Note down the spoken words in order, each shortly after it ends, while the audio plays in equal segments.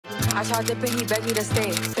I tried dipping, he begged me to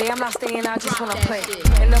stay. Say I'm not staying, I just wanna play.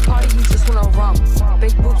 In the party, you just wanna romp.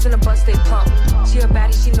 Big boobs in the bus, they plump. She a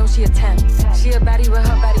baddie, she knows she a 10. She a baddie with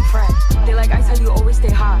her baddie friend. They like I tell you always stay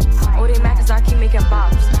hot. Oh, they mad cause I keep making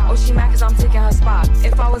bops. Oh, she mad cause I'm taking her spot.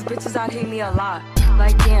 If I was bitches, I'd hate me a lot.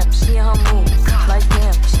 Like damn, she in her mood. Like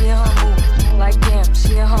damn, she in her mood. Like damn,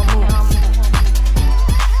 she in her mood.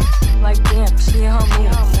 Like damn, she in her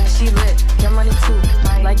mood. She lit, get money too.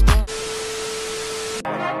 Like damn.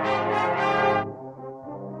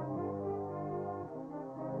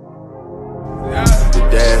 The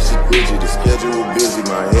dash is busy, the schedule busy.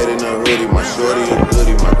 My head in a hoodie, my shorty a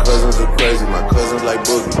goodie. My cousins are crazy, my cousins like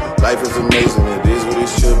boogie. Life is amazing, it is what it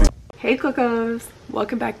should be. Hey Cocos!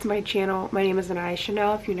 Welcome back to my channel. My name is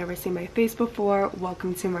aniayachanel. If you've never seen my face before,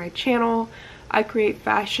 welcome to my channel. I create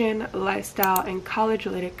fashion, lifestyle, and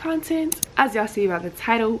college-related content. As y'all see by the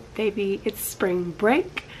title, baby, it's spring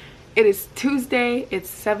break. It is Tuesday, it's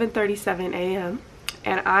 7:37 a.m.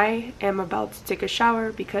 and I am about to take a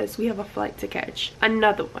shower because we have a flight to catch.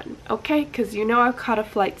 Another one, okay? Because you know I caught a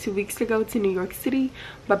flight 2 weeks ago to New York City,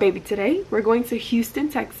 but baby, today we're going to Houston,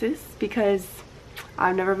 Texas because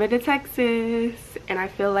I've never been to Texas and I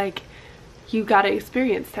feel like you gotta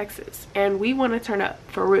experience Texas and we want to turn up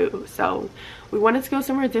for real. So we wanted to go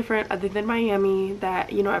somewhere different other than Miami,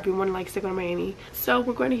 that you know everyone likes to go to Miami. So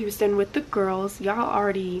we're going to Houston with the girls. Y'all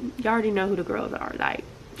already know who the girls are. Like,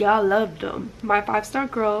 y'all love them, my 5-star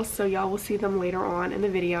girls, so y'all will see them later on in the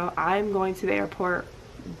video. I'm going to the airport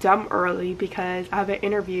dumb early because I have an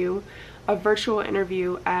interview, a virtual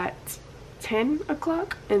interview at 10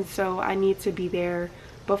 o'clock, and so I need to be there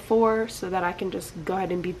before so that I can just go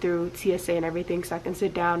ahead and be through TSA and everything, so I can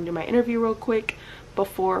sit down and do my interview real quick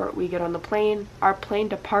before we get on the plane. Our plane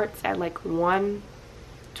departs at like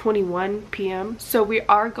 1:21 p.m. so we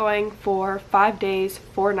are going for 5 days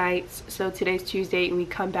 4 nights. So today's Tuesday and we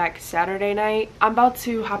come back Saturday night. I'm about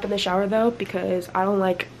to hop in the shower though because I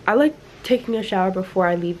like taking a shower before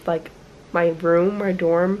I leave like my room, my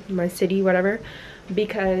dorm, my city, whatever,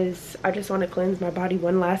 because I just want to cleanse my body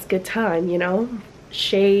one last good time, you know,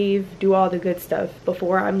 shave, do all the good stuff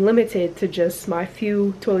before I'm limited to just my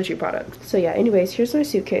few toiletry products. So yeah, anyways, here's my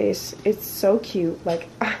suitcase. It's so cute. Like,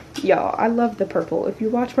 y'all, I love the purple. If you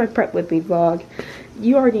watch my prep with me vlog,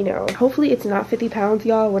 you already know. Hopefully it's not 50 pounds,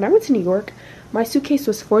 y'all. When I went to New York, my suitcase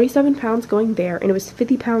was 47 pounds going there and it was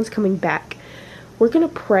 50 pounds coming back. We're gonna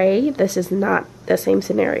pray this is not the same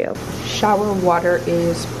scenario. Shower water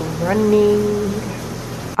is running.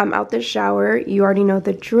 I'm out the shower. You already know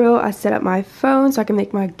the drill. I set up my phone so I can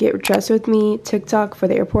make my get dressed with me TikTok for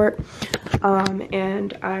the airport.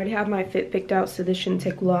 And I already have my fit picked out, so this shouldn't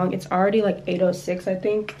take long. It's already like 8:06, I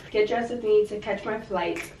think. Get dressed with me to catch my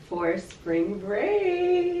flight for spring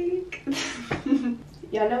break.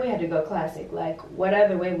 Y'all know we had to go classic. Like, what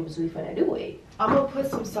other way was we finna do it? I'm gonna put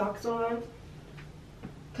some socks on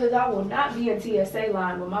because I will not be in TSA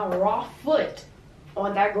line with my raw foot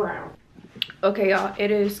on that ground. Okay, y'all,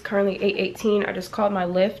 it is currently 8:18. I just called my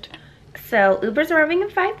Lyft. So Uber's arriving in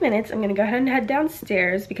 5 minutes. I'm gonna go ahead and head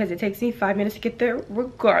downstairs because it takes me 5 minutes to get there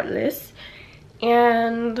regardless.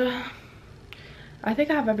 And I think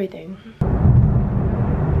I have everything.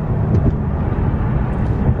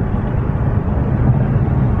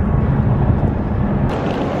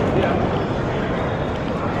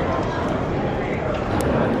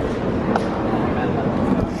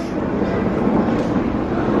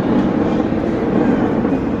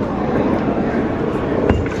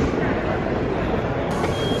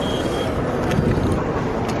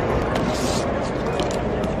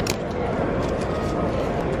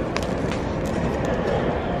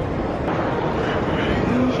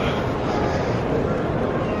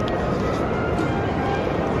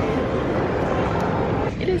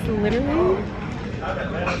 Literally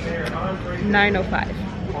 9:05.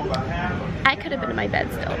 I could have been in my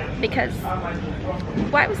bed still because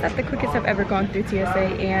why was that the quickest I've ever gone through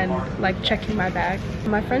TSA and like checking my bag?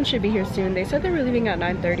 My friends should be here soon. They said they were leaving at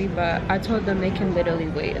 9:30, but I told them they can literally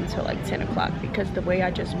wait until like 10 o'clock because the way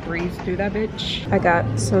I just breezed through that bitch. I got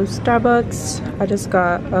some Starbucks. I just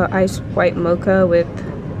got an iced white mocha with,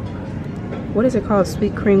 what is it called?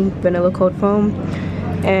 Sweet cream vanilla cold foam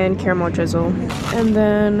and caramel drizzle, and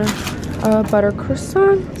then butter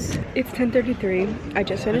croissants. It's 10:33. I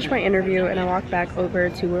just finished my interview and I walked back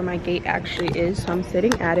over to where my gate actually is, so I'm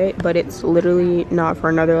sitting at it, but it's literally not for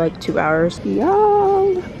another like 2 hours.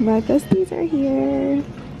 Y'all, my besties are here.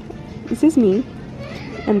 This is me,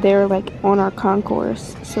 and they're like on our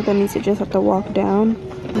concourse, so that means you just have to walk down.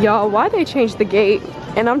 Y'all, why they changed the gate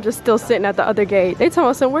and I'm just still sitting at the other gate? They told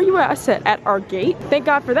me, so where you at? I said, at our gate. Thank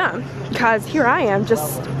God for them, because here I am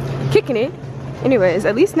just kicking it Anyways,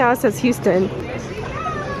 at least now it says Houston.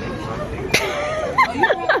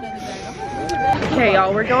 Okay,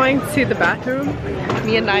 y'all, we're going to the bathroom.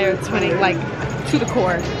 Me and Naya are twinning, like, to the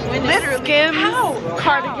core. Literally. Skims,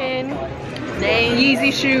 cardigan,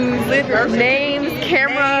 Yeezy shoes, names,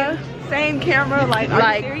 camera. Same camera, like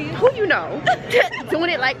who you know? Doing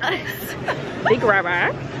it like us. Big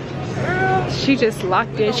rubber. She just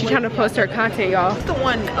locked in. She's trying to post her content, y'all. The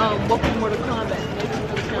one, welcome Mortal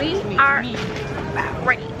Kombat. We are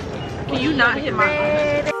ready. Can you not hit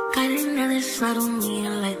my Got another slide on me, I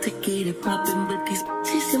like to get it poppin', but these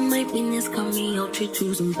bitches in my business got me out here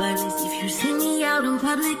choosing violence. If you see me out in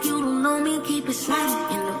public, you don't know me, keep it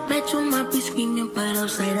silent. In the bedroom, might be screaming, but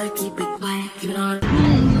outside I keep it quiet. You know.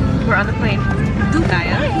 We're on the plane.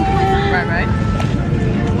 Naya. Right.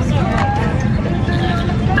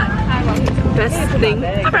 Best thing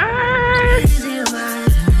ever.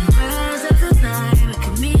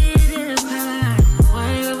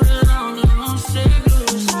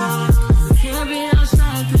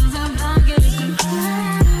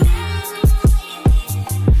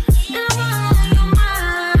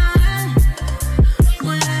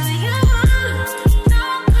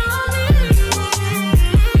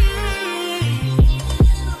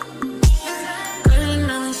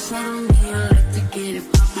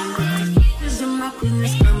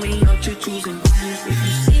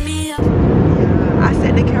 I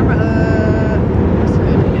set the camera up.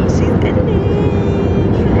 She's editing.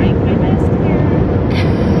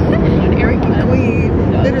 And Eric and Queen.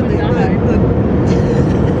 Literally, look.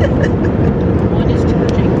 One is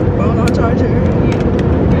charging. Phone on charger.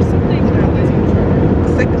 There's some things that are losing charge.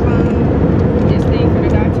 Second phone. This thing for the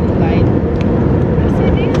guy to the light. What's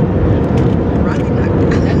that name? Rocky Knock.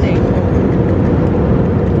 That thing.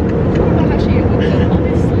 I don't know how she is with the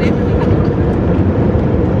honest slip.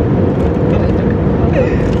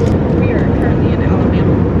 We are currently in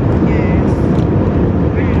Alabama. Yes.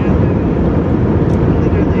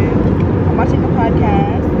 Literally. I'm watching a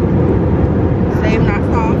podcast. Save Not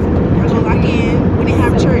Soft. I'm gonna lock in. We didn't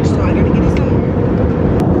have church, so I gotta get it soon.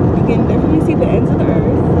 You can definitely see the ends of the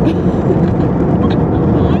earth.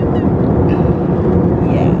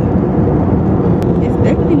 Yeah. It's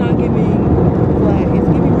definitely not giving flat. It's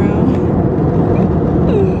giving round.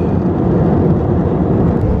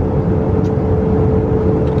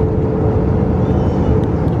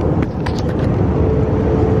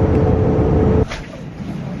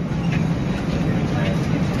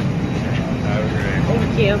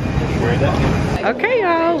 Okay,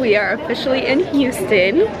 y'all, we are officially in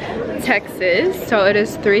Houston, Texas. So it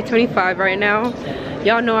is 3:25 right now.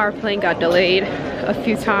 Y'all know our plane got delayed a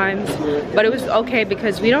few times, but it was okay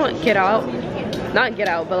because we don't get out, not get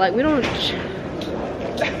out, but like we don't,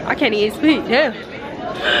 I can't even speak, yeah.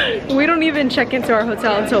 We don't even check into our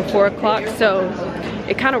hotel until 4 o'clock, so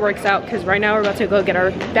it kind of works out because right now we're about to go get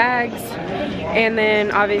our bags and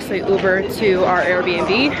then obviously Uber to our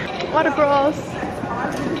Airbnb. Water girls.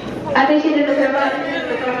 I think she did the good one.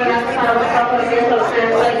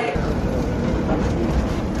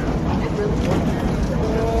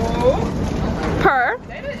 Per.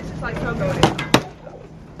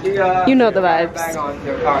 You know the vibes.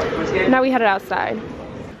 Now we headed outside.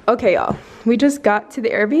 Okay, y'all. We just got to the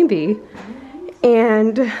Airbnb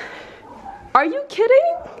and are you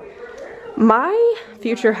kidding? My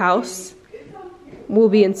future house will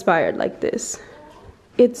be inspired like this.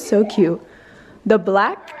 It's so cute. The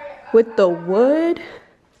black with the wood.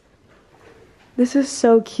 This is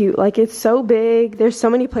so cute. Like, it's so big. There's so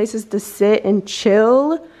many places to sit and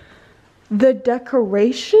chill. The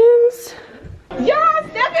decorations. Y'all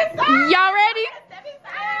step inside. Y'all ready? Step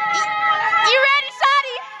inside. You ready,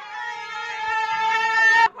 Shotty?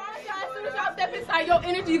 As soon as y'all step inside, your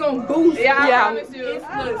energy gonna boost. Yeah, I promise you. It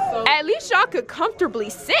looks so. At least y'all could comfortably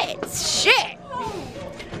sit. Shit.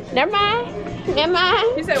 Never mind. Never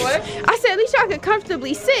mind. You said what? I said at least y'all could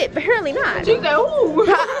comfortably sit, but apparently not. She said, ooh.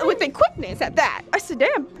 With the quickness at that. I said,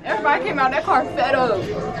 damn. Everybody came out that car fed up.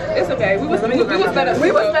 It's okay. We was fed up.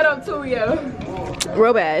 We was fed up too, yeah.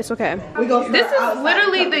 Real bad. It's okay. This is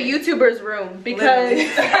literally the YouTuber's room because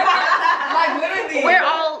like literally we're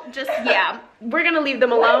all just, yeah. We're gonna leave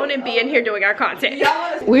them alone and be in here doing our content.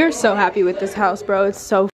 We are so happy with this house, bro. It's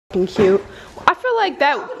so fucking cute. I feel like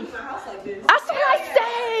that. That's what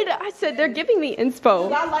I said they're giving me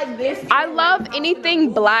inspo. I like this. I love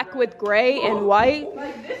anything black with gray and white.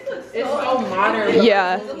 Like, this looks so modern.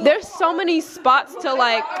 Yeah, there's so many spots to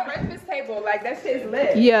like. A breakfast table, like that shit's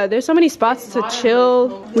lit. Yeah, there's so many spots to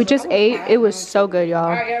chill. We just ate. It was so good, y'all.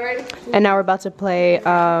 Alright, y'all ready? And now we're about to play.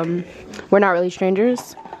 We're Not Really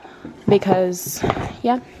Strangers because,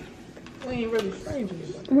 yeah. We ain't really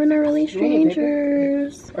strangers. We're not really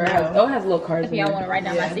strangers. Or it has little cards. If y'all want to write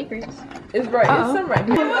down my secrets. It's right. It's some right. It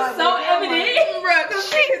was so evident. Bro, come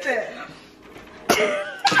fix it.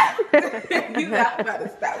 He's not about to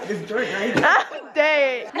stop with this drink right now.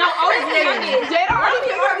 Dang. No, Jada already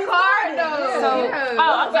picked her card though. So,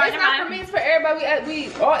 I'm sorry, It's not for me, it's for everybody.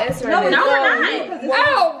 We all answer it. No, we're not.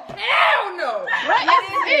 Oh, hell no. Yes,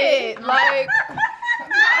 it. Like,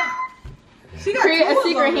 She got create a two of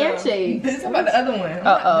secret them, though. handshake. This is about the other one. I'm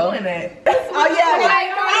Uh-oh. not doing that.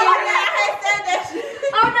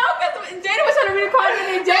 Oh, no, because Jada was trying to read a card and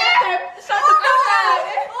then Jada said, shut the fuck up.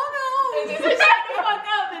 And she said, shut the fuck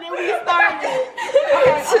up. And then we started.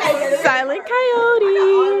 Silent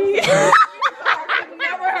Coyote.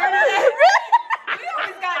 Never heard of that. We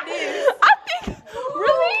always got this. I think,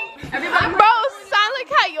 really? Bro, Silent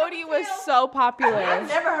Coyote was so popular. I've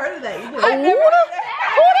never heard of that either. Who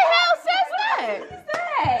the hell says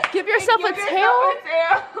that? Give yourself a tail?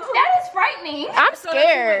 That is frightening. I'm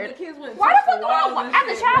scared. Why the fuck do I want,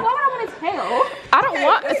 as a child, why would I want a tail? I don't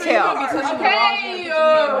want a tail.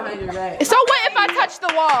 Okay. So what if I touch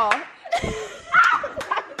the wall?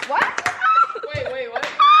 What? Wait, what?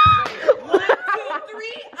 1, 2,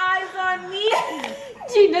 3, eyes on me.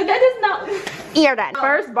 Gina, that is not. Ear that.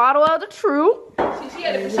 First bottle of the truth. She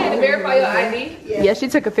had to verify your ID. Yeah, she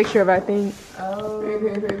took a picture of it, I think. Oh.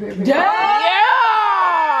 Yeah!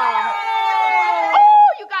 Oh,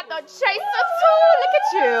 you got the chaser too. Look at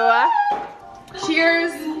you.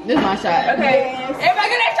 Cheers. This is my shot. Okay. Everybody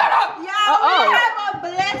get that shut up. Uh-oh. Have a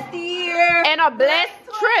blessed year. And a blessed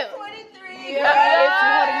trip. 23. Yeah, it's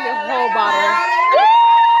holding the whole bottle. Woo!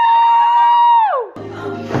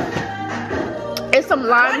 It's some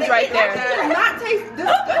limes right there. Does not taste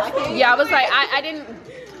disgusting. Yeah, I was like, I didn't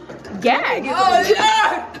gag. Oh,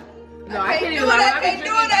 yeah. No, I can't even lie. I can't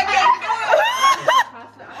do it.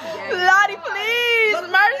 Lottie, please,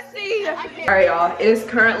 mercy. All right, y'all, it is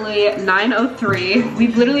currently 9:03.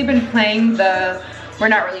 We've literally been playing the We're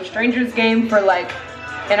Not Really Strangers game for like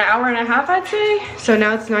an hour and a half, I'd say. So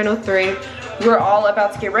now it's 9:03. We're all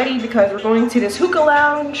about to get ready because we're going to this hookah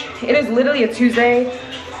lounge. It is literally a Tuesday,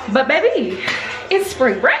 but baby, it's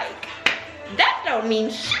spring break. That don't mean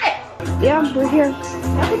shit. Yeah, we're here.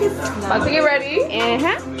 About to get ready.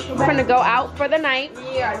 We're gonna go out for the night.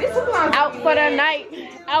 Yeah, this is what Out for the night.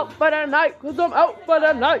 Out for the night. Cause I'm out for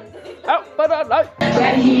the night. Out for the night.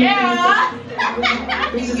 Yeah.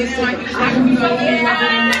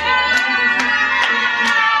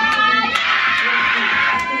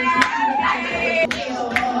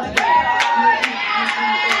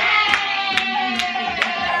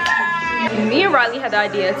 Me and Riley had the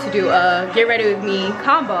idea to do a get ready with me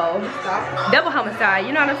combo. Double homicide,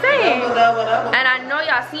 you know what I'm saying? Double. And I know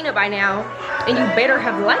y'all seen it by now. And you better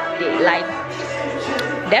have liked it. Like,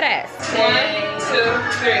 dead ass. 1, 2,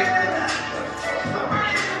 3.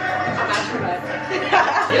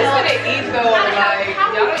 This is gonna eat though, like,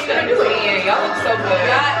 y'all don't even do it. Y'all look so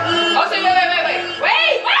good. Oh, so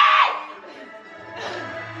wait.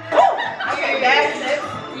 Okay, that's it.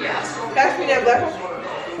 Yeah. Pass me that black one.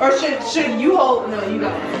 Or should you hold? No, you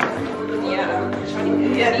got it. Yeah.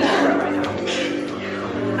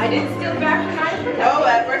 I didn't steal back from mine. Oh,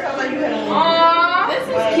 at first I thought you had one. Aww, this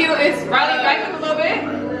is cute. It's Riley, back up a little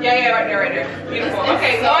bit. Yeah, right there. Beautiful.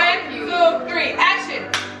 Okay, 1, 2, 3, action.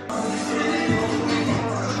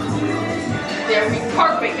 There we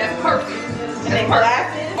perfect. That's perfect. And then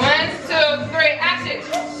glasses. 1, 2, 3, action.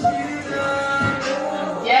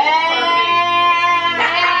 Yeah.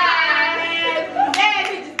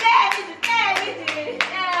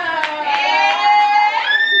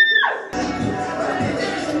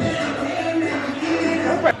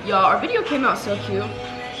 Y'all, our video came out so cute.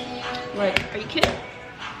 Like, are you kidding?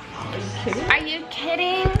 Are you kidding? Are you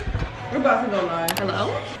kidding? We're about to go live.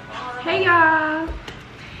 Hello? Hey y'all.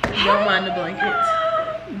 Don't mind the blanket.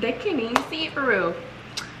 They can't even see it for real.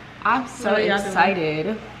 I'm so What are y'all doing?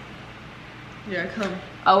 excited. Yeah, come.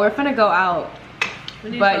 Oh, we're finna go out. We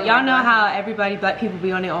need But to y'all know go how everybody, black people,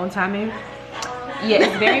 be on their own timing? Yeah,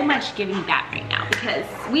 it's very much giving that right now because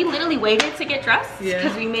we literally waited to get dressed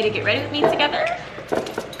because we made a get ready with me together.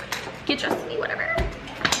 Get dressed with me, whatever.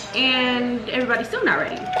 And everybody's still not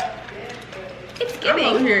ready. It's giving.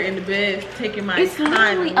 I'm over here in the bed taking my It's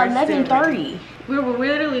time. literally 11:30. We're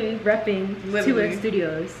literally repping 2X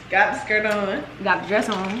Studios. Got the skirt on. Got the dress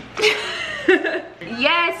on.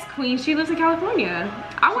 Yes, Queen. She lives in California.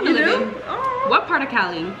 I want to live in. Oh. What part of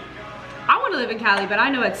Cali? I want to live in Cali, but I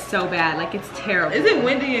know it's so bad. Like, it's terrible. Is it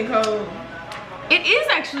windy and cold? It is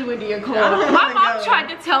actually windy and cold. I don't My wanna mom go. tried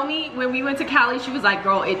to tell me when we went to Cali, she was like,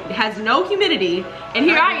 girl, it has no humidity. And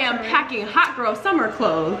here I am packing hot girl summer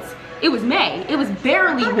clothes. It was May. It was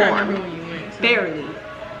barely warm. Barely.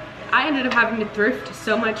 I ended up having to thrift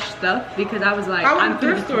so much stuff because I was like, I'm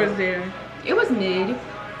thrift stores there. It was mid.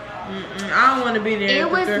 I don't want to be there. It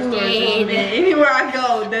was mid. Anywhere I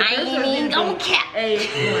go, I ain't even gonna cap.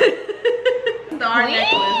 Star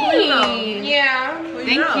necklace. Who you know? Yeah.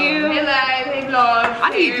 Thank you. Hey live, hey vlog.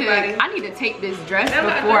 I need to take this dress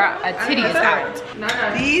before a titty's out.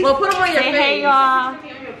 These? Well, put them on your face. Hey y'all.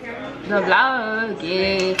 The vlog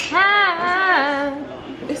is time.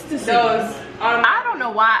 It's the Those. I don't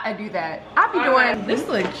know why I do that. I be doing This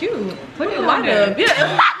look cute. Put it on there.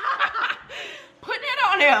 Yeah. putting it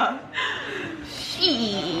on there.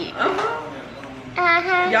 Shit.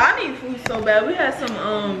 Y'all need food so bad. We had some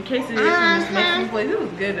quesadillas from this Mexican place. It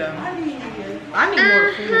was good though. I need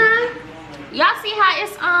more food. Y'all see how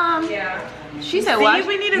it's Yeah. She said what?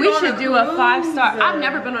 We should do a 5-star. I've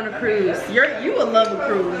never been on a cruise. You would love a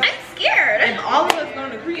cruise. I'm scared. If all of us go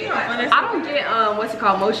on a cruise, you know how fun that's I don't get what's it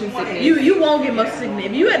called, motion sickness. You won't get much sickness.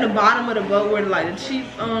 If you at the bottom of the boat where like the cheap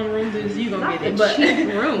rooms is, you gonna get it. But cheap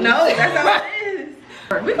rooms. No, that's how it is.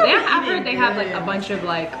 I've heard they have like a bunch of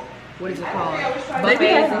like, what is it called?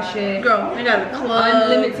 Buffets and shit. Girl, they got a club.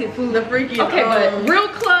 Unlimited food. The freaking okay, but real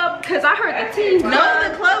club, cause I heard the teen club. No,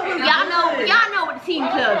 the club was Y'all know what the teen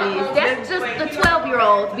club is. That's just the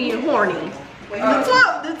 12-year-olds being horny.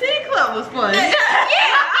 The teen club was fun. Yeah,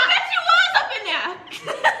 I bet you was up in there.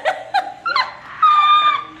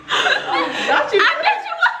 I bet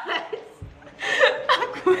you was.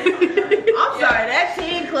 I'm sorry, that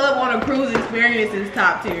teen club on a cruise experience is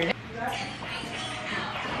top tier.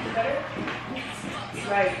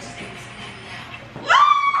 Right.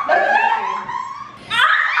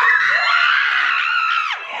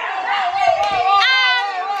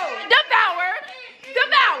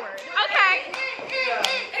 Devoured. Okay.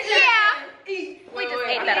 Yeah. We just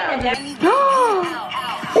ate that up.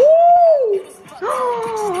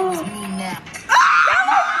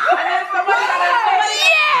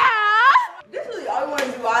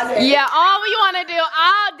 Yeah, all we want to do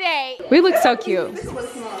all day. We look so cute.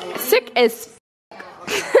 Sick as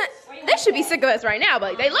they should be sick of us right now,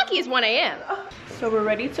 but they lucky it's 1 a.m. So we're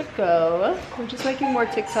ready to go. We're just making more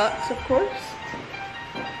TikToks, of course.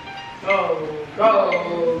 Go.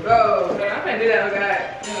 I can't do that,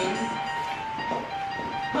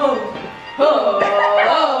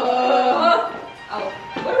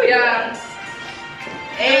 What do we got?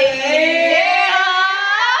 Hey.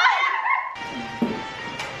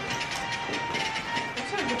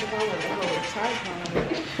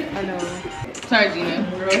 I know. Sorry, Gina.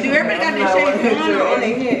 Do everybody got their shades on or on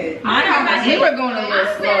their head? We were going a little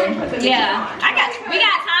slow. Yeah. We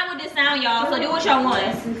got time with this sound, y'all, so do what y'all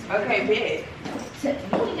want. Okay, bet.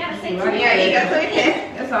 You gotta say Yeah, you got to say that.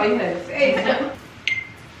 That's all you had to say.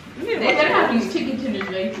 They better have these chicken tenders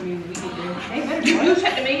ready for me. You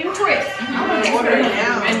check the menu quick. I'm gonna order it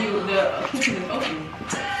now. The kitchen is open.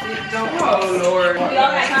 Oh, Lord. We all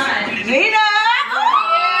got time. Gina!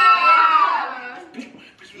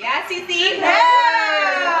 Yeah, CC.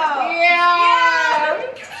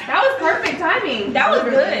 That was perfect timing. That was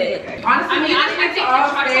good. Honestly, I think the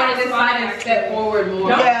truck on this side and step forward more.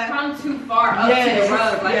 Don't come too far up to the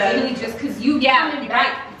rug. Like, really just because you coming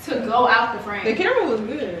back to go out the frame. the camera was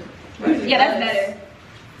good. Yeah, that's better.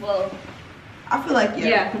 Well, I feel like,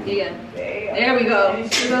 yeah. There we go.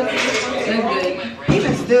 That's good.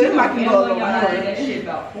 Even still, it might be a little more. That shit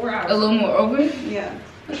about 4 hours. A little more over? Yeah.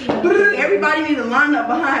 Everybody need to line up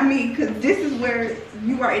behind me because this is where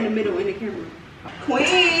you are in the middle in the camera.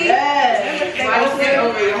 Queen! Yes! Don't stay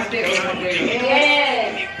over. Yes!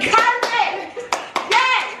 Perfect!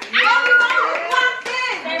 Yes!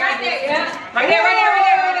 Stay right there, yeah. Right there. Yeah. Right there.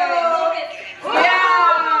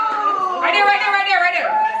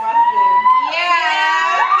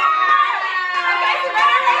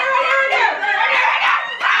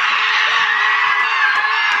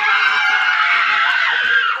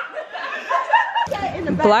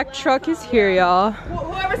 Black truck is here, y'all.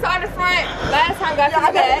 Whoever saw in the front last time got us in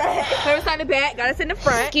the back. Whoever saw in the back got us in the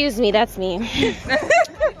front. Excuse me, that's me.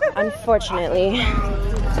 Unfortunately.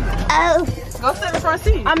 Oh. Go sit in the front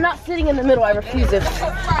seat. I'm not sitting in the middle. I refuse it.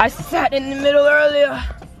 I sat in the middle earlier.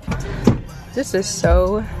 This is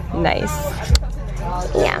so nice.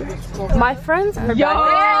 Yeah. My friends are back. Oh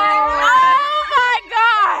my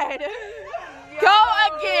God! Go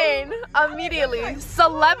again immediately.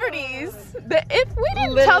 Celebrities. If we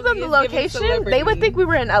didn't tell them the location, they would think we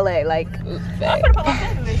were in LA. Like, I'm gonna put my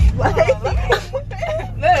face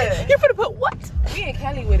in this. you're gonna put what? We in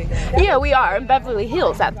Cali with it. Yeah, we are in Beverly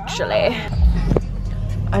Hills, actually.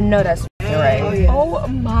 I know that's right. Oh, yeah. Oh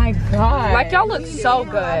my God. Like, y'all look so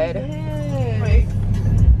good.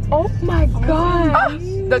 Oh my god.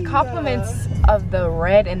 The compliments of the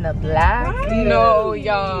red and the black. No,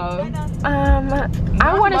 y'all.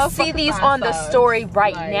 I want to see these on the story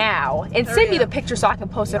right now. And send me the picture so I can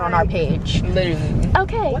post it on our page. Literally.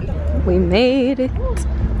 Okay. We made it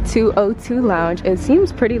to O2 Lounge. It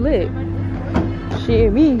seems pretty lit.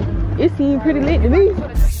 Shit, me. It seemed pretty lit to me.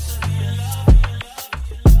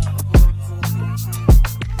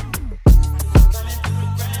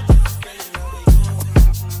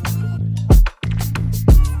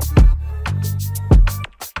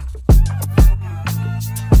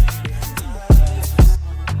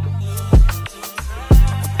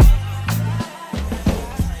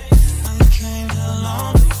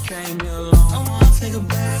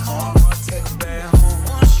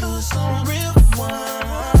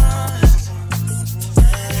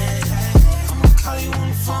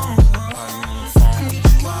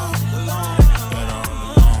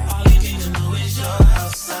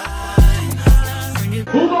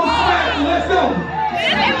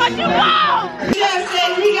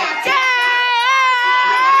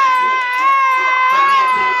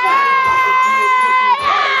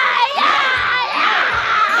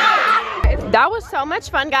 That was so much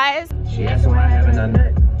fun, guys. She asked why I haven't done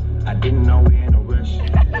that. I didn't know we in a rush.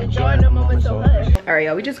 Enjoying the moment so much. All right,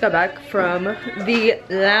 y'all, we just got back from the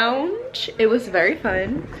lounge. It was very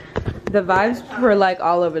fun. The vibes were like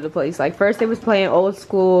all over the place. Like first they was playing old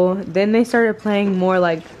school, then they started playing more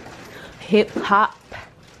like hip hop,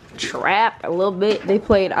 trap a little bit. They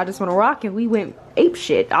played I Just Wanna Rock and we went ape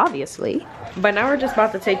shit, obviously. But now we're just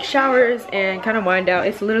about to take showers and kind of wind down.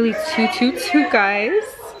 It's literally 222, guys.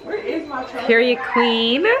 Where is my Period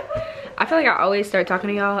queen. I feel like I always start talking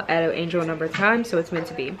to y'all at an angel number time, so it's meant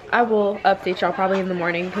to be. I will update y'all probably in the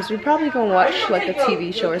morning because we're probably gonna watch like a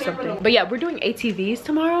TV show or something. But yeah, we're doing ATVs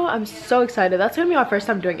tomorrow. I'm so excited. That's gonna be my first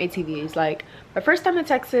time doing ATVs. Like my first time in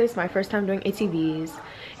Texas, my first time doing ATVs.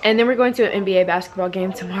 And then we're going to an NBA basketball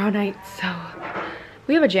game tomorrow night. So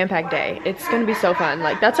we have a jam-packed day. It's gonna be so fun.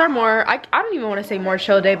 Like that's our more, I don't even want to say more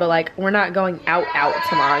chill day, but like we're not going out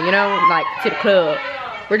tomorrow, you know, like to the club.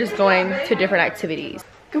 We're just going to different activities.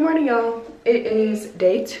 Good morning, y'all. It is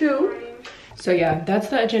day 2. So yeah, that's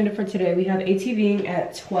the agenda for today. We have ATVing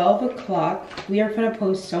at 12 o'clock. We are gonna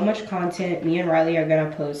post so much content. Me and Riley are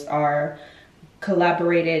gonna post our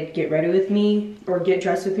collaborated get ready with me or get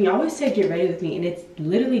dressed with me. I always say get ready with me and it's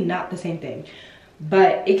literally not the same thing,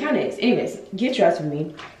 but it kind of is. Anyways, get dressed with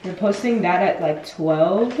me. We're posting that at like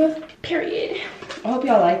 12, period. I hope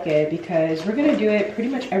y'all like it because we're gonna do it pretty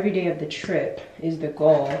much every day of the trip is the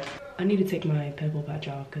goal. I need to take my pimple patch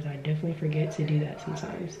off because I definitely forget to do that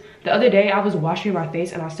sometimes. The other day I was washing my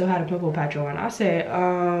face and I still had a pimple patch on. I said,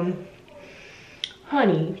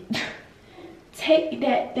 honey, take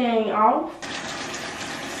that thing off.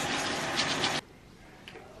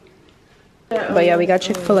 But yeah, we got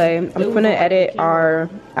Chick-fil-A. I'm gonna edit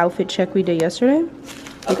our outfit check we did yesterday.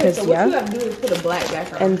 Because okay, so what you have to do is put a black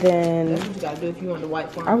background. And then that's what you gotta do if you want the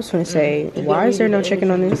white font. I was gonna say, why is there no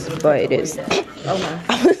chicken on this? But it is. Okay. I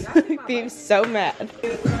was being so mad.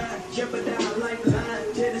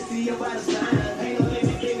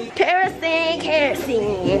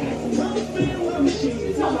 Kerosene.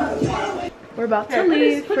 We're about to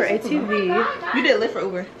leave for ATV. You did Lyft or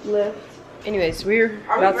Uber? Lyft. Anyways, we're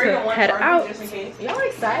about to head out. Y'all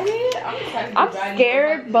excited? I'm excited. I'm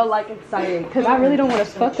scared, but like excited because I really don't want to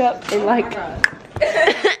fuck up and like.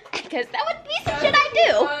 Because that would be some shit I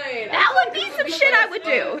do. That would be some shit I would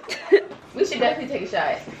do. We should definitely take a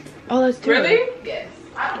shot. Oh, let's do it. Really? Yes.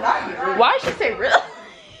 Why should say real?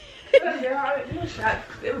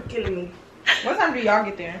 They were killing me. What time do y'all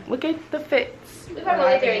get there? Look at the fits. We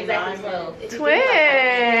probably get there exactly 12.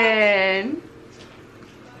 Twin.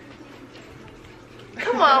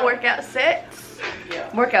 Come on, workout sets.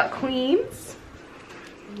 Yeah. Workout queens.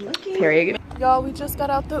 Period. Y'all, we just got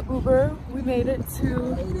out the Uber. We made it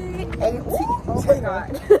to 18. Oh my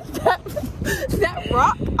god. that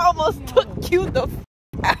rock almost took you the f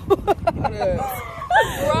out. Bro,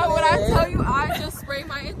 when I tell you I just sprained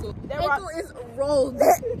my ankle. That ankle is rolled.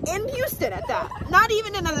 In Houston at that. Not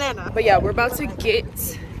even in Atlanta. But yeah, we're about to get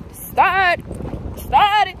started.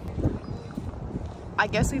 I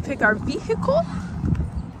guess we picked our vehicle.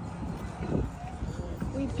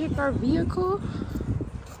 We picked our vehicle.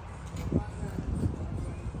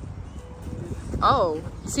 Oh,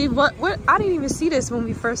 see what? I didn't even see this when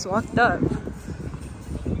we first walked up.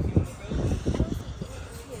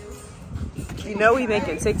 You know we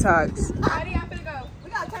making TikToks. Ready? I'm gonna go.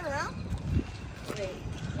 We gotta turn around.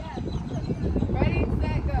 Ready,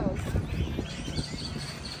 set, go.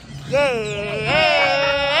 Yay!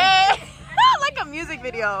 Like a music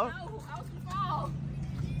video.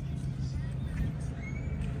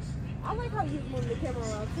 like how you move the camera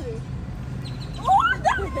around too.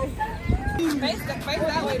 Face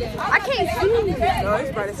that way then. I can't see. No,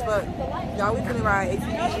 it's bright as fuck. Y'all, we finna ride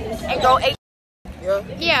ATV. And go 8.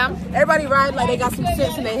 Yeah. Everybody ride like they got some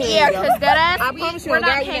sense in their head. Yeah, because that ass, I promise you, we're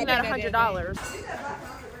not paying that $100.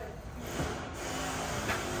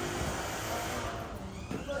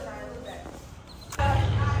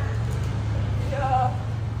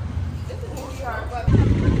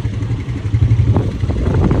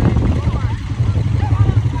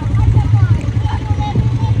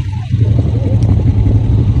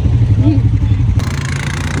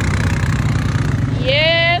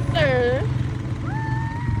 Yes, sir.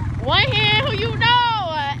 One hand, who you know?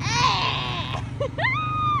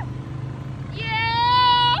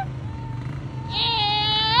 Yeah. Yeah.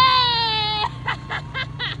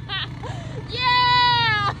 Yeah.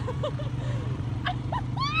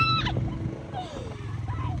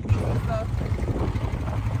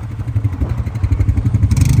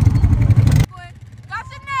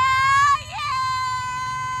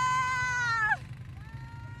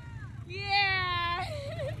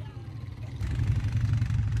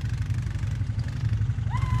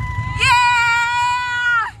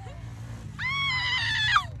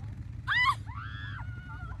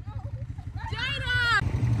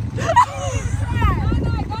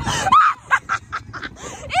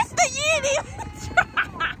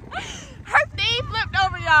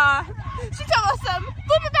 She told us something.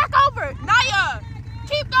 Flip it back over. Naya,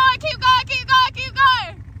 keep going, keep going, keep going, keep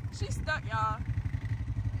going. She's stuck, y'all.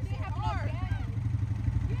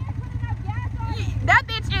 That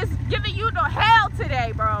bitch is giving you the hell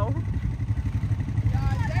today, bro.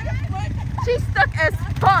 She's stuck as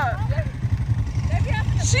fuck.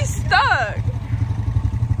 She's stuck.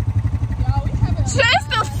 She's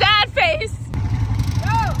still sad face.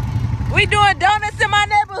 We doing donuts in my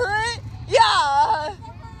neighborhood? Yeah.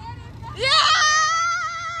 Yeah.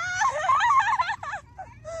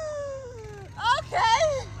 Okay.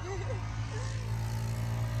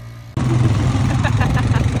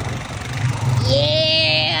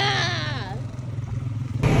 Yeah.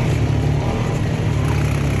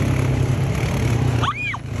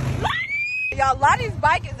 Y'all, Lonnie's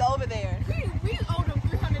bike is over there. We owe them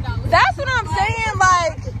 $300. That's what I'm saying,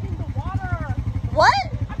 like. In the water. What?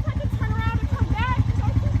 I tried to turn around and come back. It's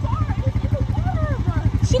like too far. It's in the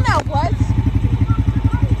water. She meant what?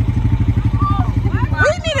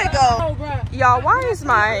 We need to go. Y'all, why is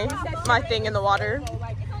my thing in the water?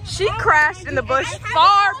 She crashed in the bush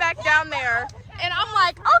far back down there. And I'm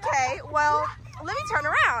like, okay, well, let me turn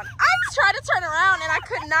around. I tried to turn around and I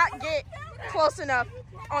could not get close enough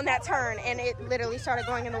on that turn. And it literally started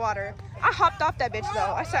going in the water. I hopped off that bitch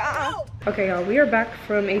though. I said, Okay, y'all, we are back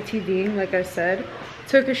from ATVing, like I said.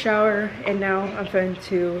 Took a shower, and now I'm going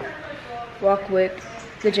to walk with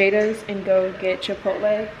the Jadas and go get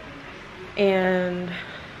Chipotle and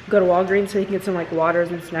go to Walgreens so you can get some like waters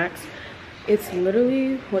and snacks. It's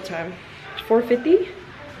literally, what time? 4:50.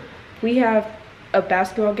 We have a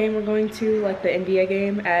basketball game we're going to, like the NBA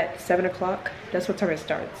game, at 7 o'clock. That's what time it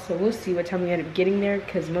starts. So we'll see what time we end up getting there,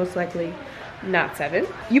 because most likely not 7.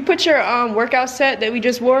 You put your workout set that we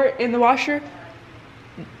just wore in the washer.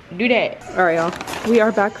 Do that. All right, y'all. We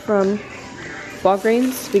are back from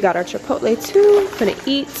Walgreens. We got our Chipotle too. Gonna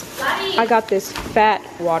eat. I got this fat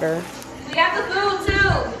water. We got the food too.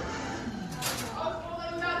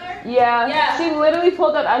 Yeah. She literally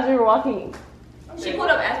pulled up as we were walking. She pulled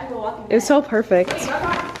up as we were walking. It's so perfect.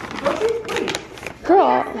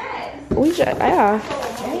 Girl, we just, yeah.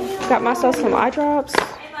 Got myself some eye drops.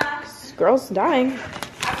 Girl's dying.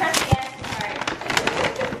 I pressed the gas. Alright.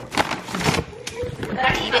 But I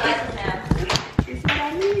need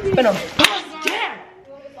it now. Been a bust down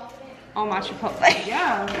on my Chipotle.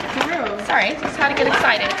 Yeah, for real. sorry, just had to get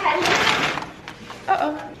excited.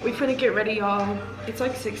 Uh-oh. We finna get ready, y'all. It's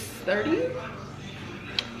like 6:30.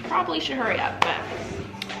 Probably should hurry up, but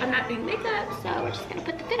I'm not doing makeup, so we're just gonna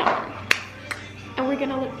put the fit on. And we're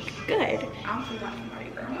gonna look good. I'm just watching my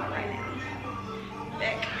girl right now.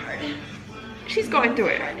 Back hard. She's going through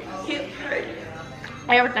it. Hip hurt.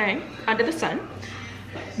 Everything under the sun.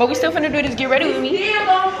 But we still finna do this get ready with me.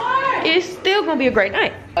 It's still gonna be a great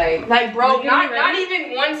night. Like bro, not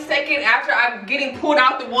even 1 second after I'm getting pulled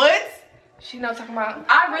out the woods. She knows what I'm talking about.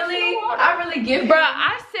 I really give him. Bruh,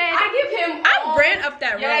 I give him. I ran up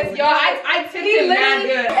that road. Yes, y'all. I took him mad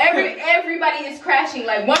good. Everybody is crashing.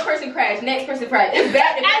 Like one person crashed, next person crashed. It's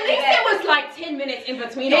bad. At least it was like 10 minutes in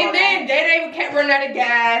between. And then they kept running out of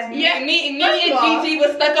gas. Yeah. Me and Gigi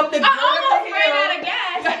was stuck up the. I almost ran out of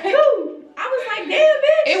gas. I was like, damn,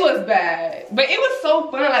 bitch. It was bad, but it was so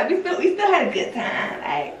fun. Like we still had a good time.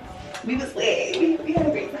 Like We was lit. We had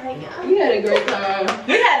a great time, y'all. We had a great time.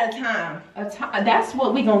 We had a time. That's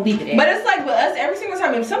what we gonna leave it at. But it's like with us, every single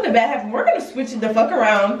time if something bad happens, we're gonna switch it the fuck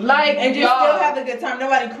around. Like, and just still have a good time.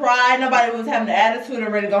 Nobody cried, nobody was having an attitude or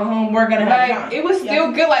ready to go home. We're gonna have time. It was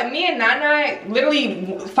still good. Like me and Nana,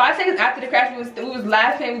 literally 5 seconds after the crash, we was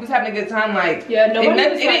laughing, we was having a good time. Like, yeah, nobody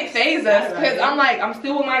it didn't phase us because I'm like, I'm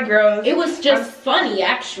still with my girls. It was just funny,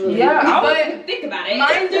 actually. Yeah, but think about it.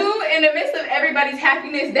 Mind you, in the midst of everybody's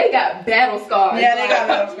happiness, they got battle scars. Yeah, they got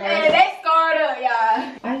battle scars. And they scarred up,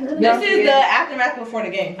 y'all. This is the aftermath before the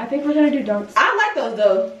game. I think we're gonna do dunks. I like those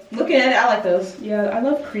though. Looking at it, I like those. Yeah, I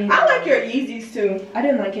love cream. I like your Yeezys too. I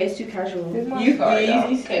didn't like it. It's too casual. You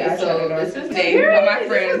Yeezys. Okay, so this is Dave with my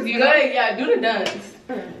friends. You know, yeah, do the dunks.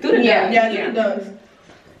 Do the dunks. Yeah, do the dunks.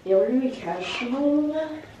 Yeah, we're gonna be casual. We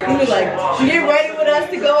be like, get ready with us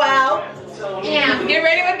to go out. Yeah. Get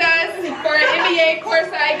ready with us for an NBA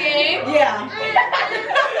courtside game. Yeah.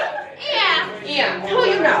 Yeah. Who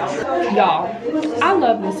you know? Y'all, I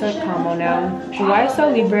love this combo now. The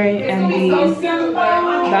YSL Libre and the Valentino.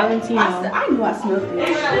 I knew I smelled it.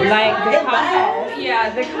 Like the combo. Yeah,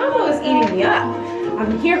 the combo is eating me up.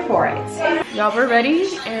 I'm here for it. Y'all, we're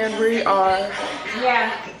ready and we are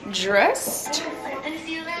dressed.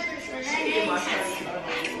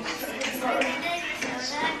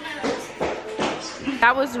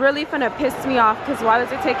 That was really finna piss me off because why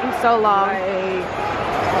was it taking so long?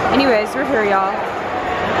 Anyways, we're here, y'all.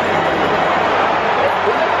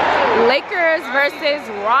 Lakers versus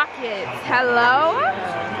Rockets. Hello?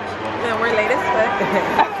 And we're late as fuck.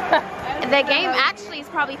 The game actually is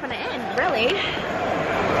probably gonna end, really.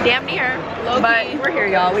 Damn near. But we're here,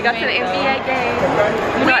 y'all. We got to the NBA game.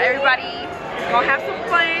 You know, everybody gonna have some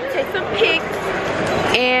fun, take some pics,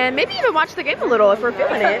 and maybe even watch the game a little if we're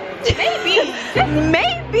feeling it. Maybe.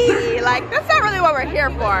 Maybe. Like, that's not really what we're here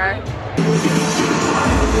for.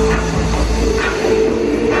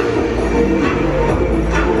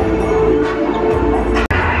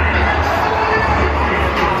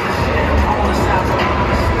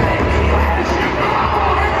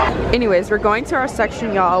 Anyways, we're going to our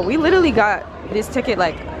section, y'all. We literally got this ticket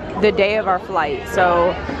like the day of our flight,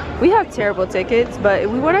 so we have terrible tickets, but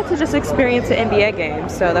we wanted to just experience an NBA game,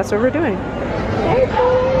 so that's what we're doing.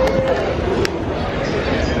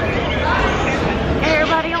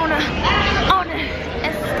 Everybody on a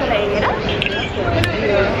escalator.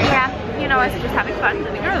 Yeah, you know, it's just having fun,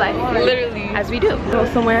 living our life. Literally. As we do. Go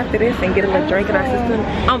somewhere after this and get a little drink in our system.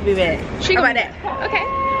 I'm gonna be mad. Think about that. Okay.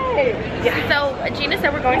 Yeah. So Gina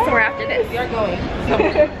said we're going somewhere after this. We are going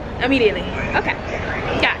somewhere. Immediately. Okay.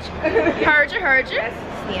 Gotcha. Heard you.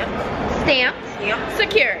 Stamp.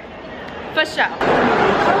 Secured. For sure.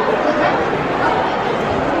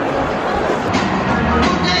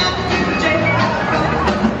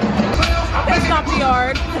 They stomp the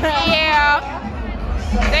yard. Yeah.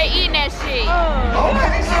 They eating that shit.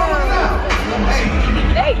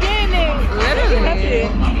 They getting it. Literally.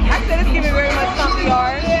 I said it's giving very much stomp the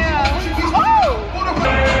yard. Yeah. Oh.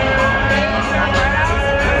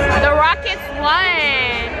 The Rockets won.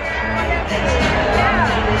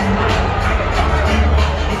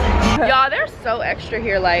 Y'all, they're so extra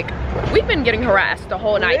here. Like, we've been getting harassed the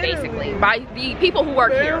whole night, basically, by the people who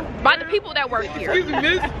work here. By the people that work here. Excuse me,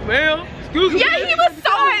 miss, ma'am. Excuse me. Yeah, he was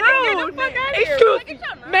so rude. Excuse me,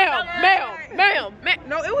 ma'am.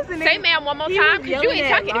 No, it was the name. Say ma'am one more time, because you ain't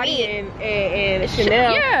talking to me. And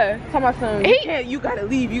Chanel. Yeah. Talking about something. You gotta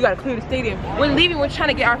leave. You gotta clear the stadium. When leaving, we're trying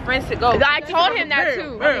to get our friends to go. I told him that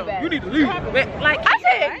too. Ma'am, you need to leave. Like, I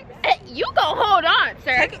said, you go hold on,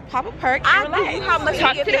 sir. Pop a perk. I give you how much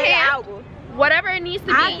talk to the hand. Whatever it needs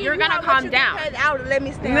to be, you're gonna calm down. Let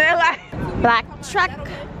me stand. Black truck.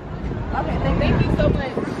 Okay, thank you so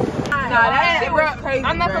much. Nah, that shit was crazy.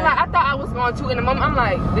 I'm not gonna lie, I thought I was going to in the moment. I'm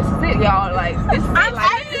like, this is it, y'all. Like, this is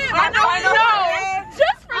it. I know.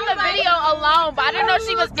 Just from the video alone, but I didn't know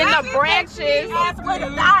she was in the branches. I can't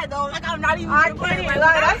even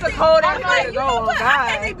lie. That's a cold ass way to go. I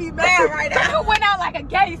can't even be mad right now. You went out like a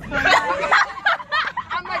gangster.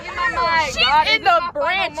 I'm like, in my mind, She's God, in the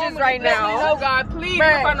branches right now. Oh God, please,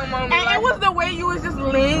 no final moment. And it was the way you was just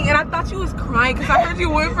laying, and I thought you was crying because I heard you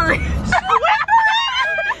whimpering.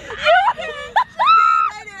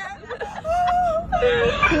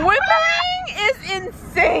 Whimpering is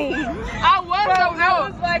insane. I was, I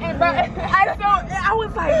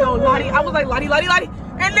was like, no, Lottie. I was like, Lottie.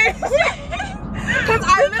 And then, because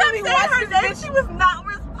I literally watched her name, she was not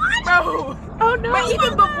responding. Bro. Oh no. But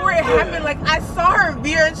even before it happened, like, I saw her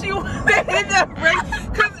veer and she was in the break.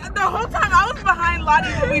 Because the whole time I was behind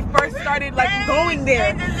Lottie when we first started, like, going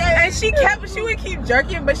there. And she would keep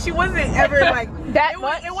jerking, but she wasn't ever, like, that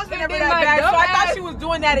it wasn't never that bad, so I thought she was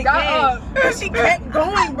doing that again. And she kept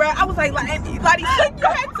going, bro. I was like, Lottie, you had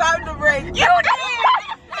time to break. You did.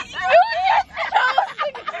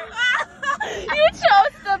 You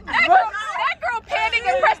chose the that girl panicked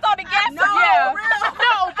and pressed on the gas. No,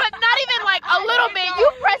 but not even like a little bit.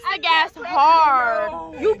 You pressed the gas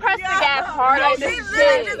hard. You pressed the gas hard. Like this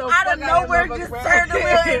shit. Just out of nowhere, just turned the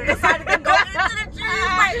wheel and decided to go into the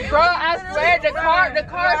tree. Bro, I swear the car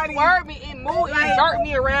swerved me and moved and jerked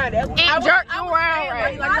me around. It jerked you around,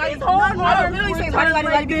 right? I was literally saying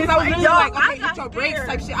like this. I was really like, okay, hit your brakes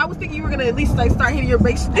type shit. I was thinking you were gonna at least like start hitting your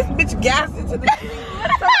brakes. This bitch gassed into the tree.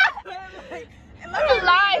 It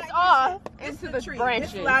lies off into the tree.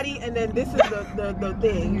 branches. This Lottie, and then this is the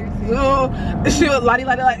thing. So she was Lottie.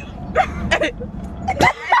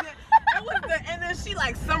 And then she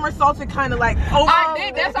like somersaulted, kind of like over. I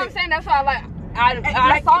did. That's what I'm saying. That's why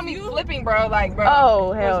I saw me flipping, bro. Like, bro.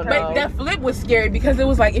 Oh hell no. But that flip was scary because it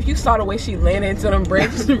was like if you saw the way she landed into them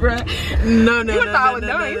brakes, bro. No. You thought I was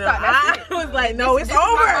done. You thought that's it. I was like, no, it's over.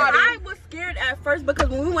 I was scared at first because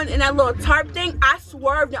when we went in that little tarp thing, I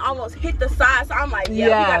swerved and almost hit the side. So I'm like, we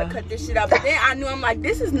gotta cut this shit up. But then I knew, I'm like,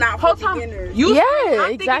 this is not for beginners.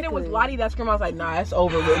 I'm thinking it was Lottie that screamed. I was like, nah, it's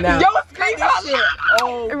over with now. Yo, screaming shit.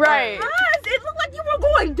 Oh, right. It looked like you were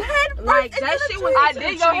going dead first. Like that shit was. I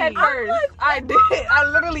did go head first. I did. I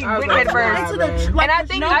literally went head first. And I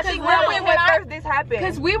think when I went head first, this happened.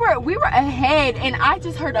 Because we were ahead, and I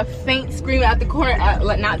just heard a faint scream out the corner,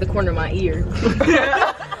 not the corner of my ear.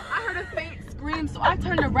 I heard a faint scream, so I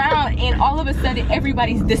turned around, and all of a sudden,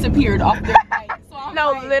 everybody's disappeared off their bike. So I'm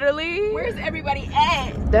like, literally. where's everybody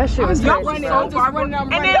at? That shit was Y'all crazy. running,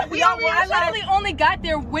 and then I literally only got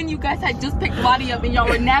there when you guys had just picked Lottie up and y'all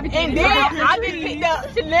were navigating. And then I just picked up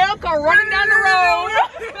Chanel, come running down the road.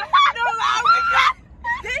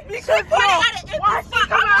 Because I'm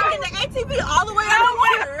taking the ATV all the way out of the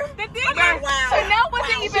water. The thing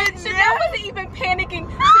is, Chanel wasn't even panicking.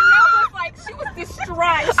 Chanel was like, she was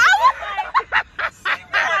distraught.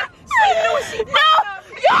 She knew she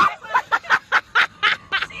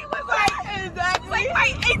was like, exactly. My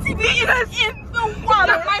ATV is in the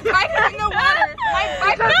water. My bike is in the water. My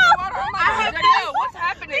bike is in the water. I'm like, Chanel, what's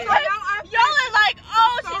happening? Y'all are like,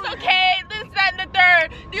 oh, she's okay. This, that, and the third.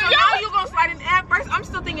 Now you gonna slide in. At first, I'm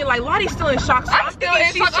still thinking like Lottie's still in shock. So I'm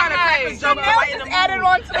thinking she's trying to crack a joke. Chanel just added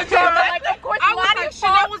on to the joke. Like, of course,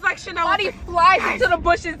 Lottie flies into the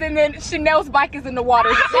bushes, and then Chanel's bike is in the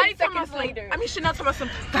water. 10 seconds later. I mean, Chanel told us some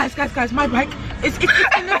guys, my bike it's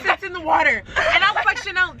in the water. And I was like,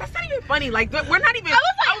 Chanel, that's not even funny. Like, we're not even. I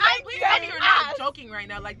was like, you're not joking right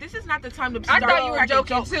now. Like, this is not the time to start. I thought you were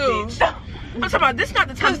joking too. I'm talking about this is not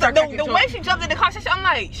the time to start cracking jokes. The way she jumped in the conversation, I'm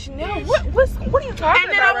like, Chanel, what are you talking about?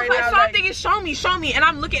 And then I was like, so I'm thinking, show me, and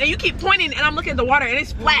I'm looking, and you keep pointing, and I'm looking at the water, and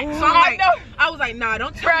it's flat. So I'm like, I was like, nah,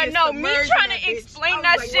 don't tell me. No, me trying to explain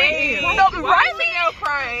that shit. No, Riley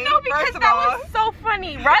crying. No, because that was so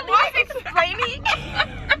funny. Riley was explaining.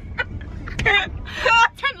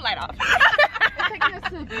 Turn the light off.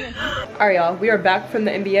 Alright y'all, we are back from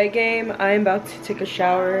the NBA game. I am about to take a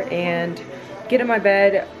shower and get in my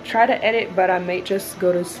bed, try to edit, but I might just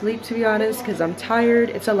go to sleep, to be honest, because I'm tired.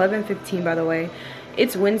 It's 11:15, by the way.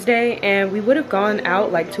 It's Wednesday, and we would have gone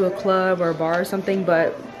out like to a club or a bar or something,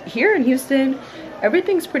 but here in Houston,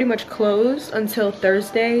 everything's pretty much closed until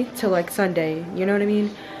Thursday till like Sunday, you know what I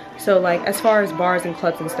mean? So like as far as bars and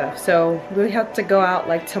clubs and stuff, so we have to go out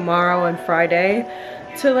like tomorrow and Friday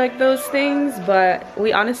to like those things, but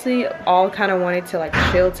we honestly all kind of wanted to like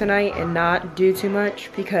chill tonight and not do too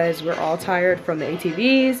much because we're all tired from the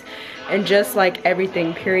ATVs and just like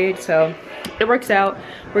everything, period. So it works out.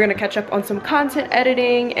 We're gonna catch up on some content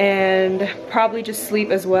editing and probably just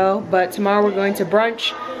sleep as well. But tomorrow we're going to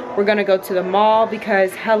brunch. We're gonna go to the mall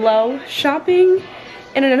because hello, shopping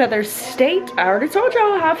in another state. I already told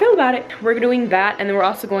y'all how I feel about it. We're doing that, and then we're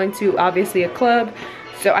also going to obviously a club.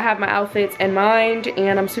 So I have my outfits in mind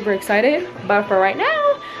and I'm super excited. But for right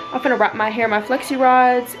now, I'm gonna wrap my hair, my flexi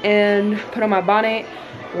rods, and put on my bonnet,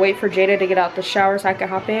 wait for Jada to get out the shower so I can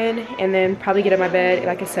hop in, and then probably get in my bed,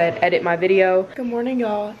 like I said, edit my video. Good morning,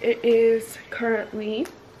 y'all. It is currently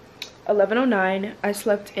 11:09. I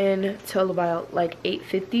slept in till about like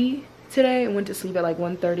 8:50 today and went to sleep at like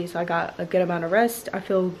 1:30, so I got a good amount of rest. I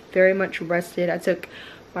feel very much rested. I took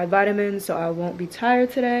my vitamins, so I won't be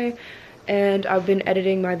tired today. And I've been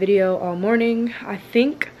editing my video all morning. I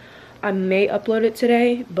think I may upload it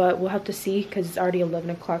today, but we'll have to see because it's already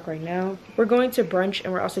 11 o'clock right now. We're going to brunch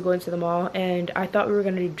and we're also going to the mall, and I thought we were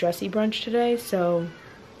going to do dressy brunch today, so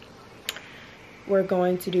we're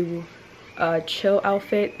going to do a chill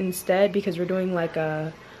outfit instead because we're doing like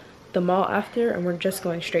the mall after, and we're just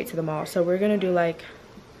going straight to the mall. So we're gonna do like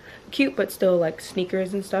cute but still like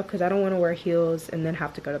sneakers and stuff, because I don't want to wear heels and then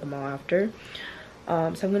have to go to the mall after. So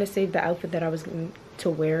I'm gonna save the outfit that I was going to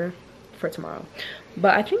wear for tomorrow.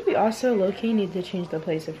 But I think we also low-key need to change the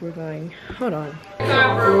place if we're going. Hold on.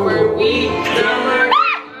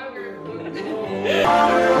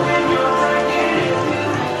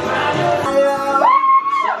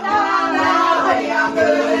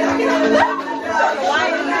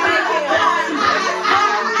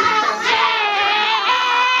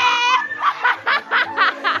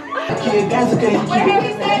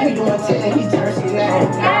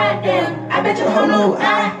 I bet you don't know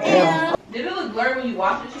I am. Did it look blurry when you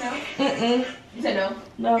watched it, Chanel? You said no?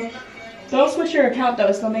 No. Don't switch your account though,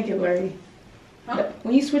 it's gonna make it blurry. Huh?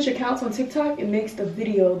 When you switch accounts on TikTok, it makes the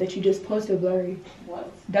video that you just posted blurry.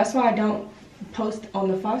 What? That's why I don't post on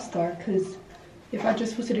the 5-star, because if I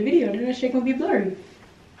just posted a video, then that shit gonna be blurry.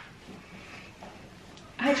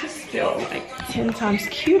 I just feel like 10 times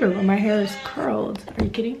cuter when my hair is curled. Are you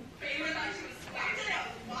kidding?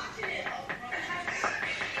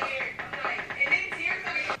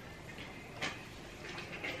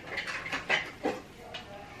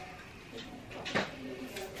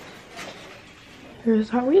 Here's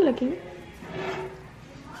how we're looking.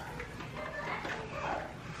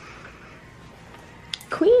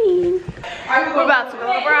 Queen. We're about to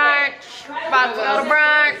go to brunch. About to go to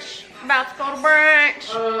brunch. About to go to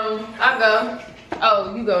brunch. I'll go.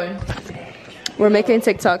 Oh, you going? We're making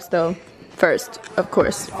TikToks though. First, of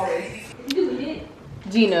course.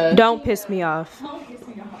 Gina. Don't piss me off.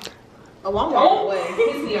 A long way.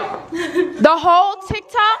 Piss me off. The whole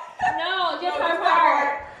TikTok? No, just her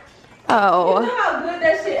part. Oh. You know how good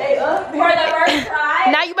that shit ate up? For the first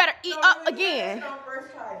try. Now you better eat up again.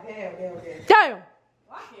 First try. Damn. Damn.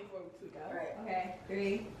 Okay,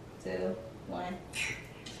 3, 2, 1.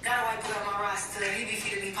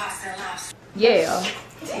 Yeah.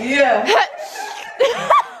 Yeah.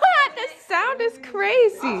 The sound is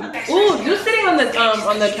crazy. Ooh, you sitting on the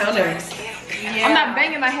counter. Yeah. I'm not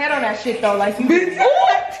banging my head on that shit though, like you. I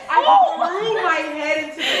threw my head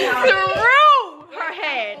into the counter. Through her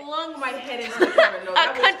head. Flung my head into the counter. No,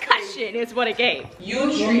 A concussion is what it gave.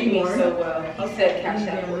 You treat me so well. He said cash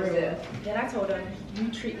out for real. Then I told him, you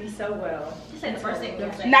treat me so well. She said the first thing.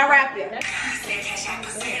 Now rap it.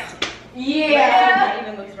 Yeah.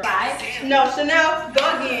 Even looks right. No, Chanel, go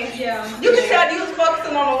again. Yeah. You can tell you was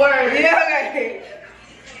focusing on the word. Yeah, okay.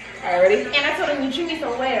 Alright, ready? And I told him, you treat me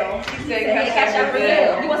so well. She He said said, cash out for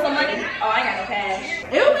real. You want some money? Oh, I ain't got no cash.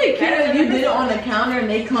 It would be cute if you did it on the counter and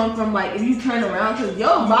they come from like if you turn around because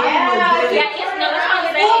your body Yeah, was good. yeah, it's no, that's what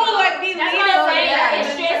I'm saying. Who would like be That's leaning what I'm on saying. that?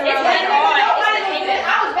 It's just, it's like on.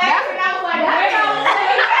 I was back and I was like,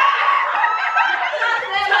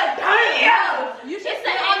 you should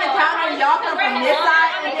sit on the counter and y'all come from this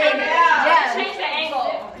side and then Change the angle.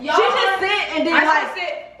 she should sit and then like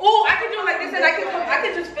Oh, I can do it like this and I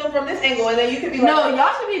can just film from this angle and then you can be like, no, y'all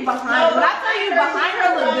should be behind. When I tell you behind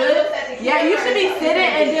her look good, yeah, you should be sitting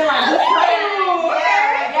and then like just turn.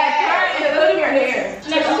 Yeah, turn and flip your hair.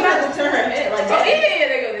 she has to turn her head like that. Oh, yeah,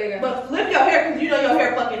 there you go. But flip your hair because you know your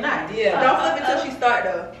hair fucking nice. Yeah. Don't flip it till she start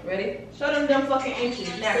though. Ready? Show them fucking inches.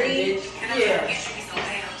 Natural, bitch. Yeah.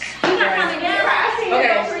 You're not coming in, right? I see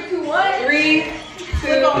Okay. 3, 2, 1. 3, 2,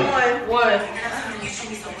 Flip on 1.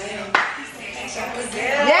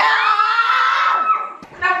 Yeah!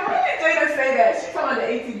 Now, why did Jada say that? She told me the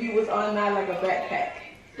ATV was on not like a backpack.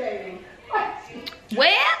 Baby.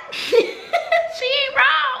 Well, she ain't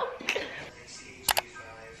wrong.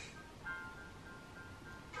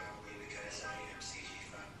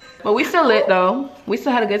 But we still lit though. We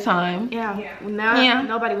still had a good time. Yeah. Now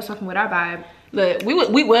nobody was talking with our vibe. Look, we was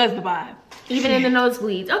the vibe. Even in the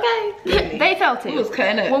nosebleeds. Okay. They felt it. We was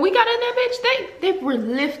cutting up. When we got in that bitch, they were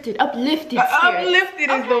lifted. Uplifted. Uplifted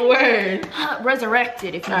is the word.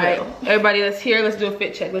 Resurrected, if you All right, will. everybody, let's do a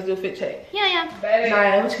fit check. Yeah.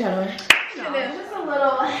 Alright, what you got on? Just a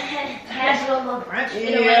little casual little brunch.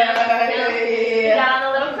 Yeah. Got on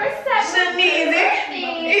a little Chris Shouldn't be easy.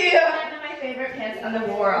 Yeah. One of my favorite pants in the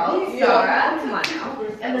world. Sarah, come on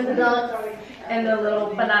now. And the little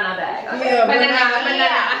banana bag. Okay. Yeah, banana.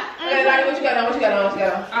 Everybody, what you got on?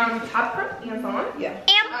 Top from Amazon. Yeah.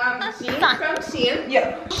 From Shein.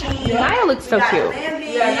 Yeah. Maya looks so cute.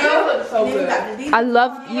 Yeah, you look so good. I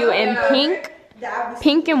love you in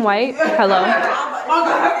pink and white. Hello.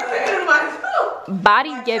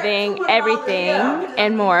 Body giving, everything,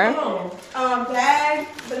 and more.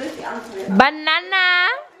 Banana.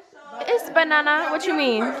 It's banana. What you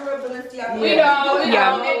mean? We know.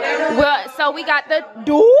 Yeah. Well, so we got the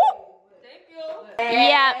do.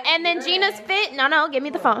 Yeah, and then Gina's fit. No, give me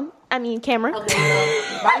the phone. I mean camera.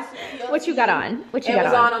 What you got on? What you got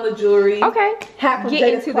Amazon on the jewelry. Okay. Hat from Get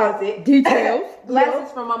Jada's into closet. the details.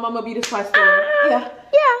 Glasses from my mama beauty supply store. Yeah.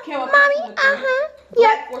 Yeah. Mommy.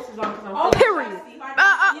 Yeah. Forces on 'cause I'm Period.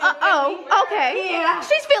 Oh, okay. Yeah.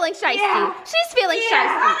 She's feeling shiesty. Yeah. She's feeling shiesty.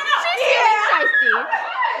 Yeah. She's feeling shiesty.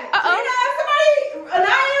 Somebody,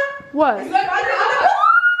 Anaya. What?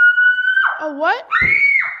 Oh, what?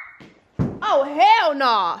 Oh, hell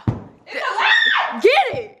nah. Get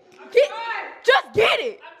it. Just get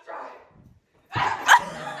it.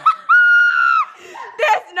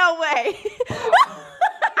 There's no way.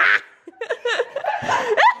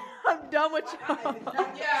 I'm done with y'all.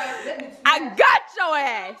 I got your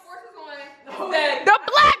ass. The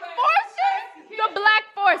black forces. The black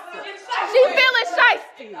forces. She feeling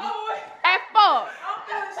shiesty. At fuck.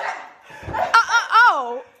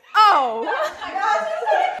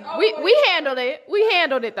 We handled it. We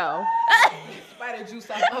handled it though. Spider juice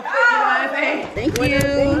off of it, you know what I'm saying? Thank you.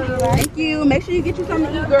 Thank you. Make sure you get you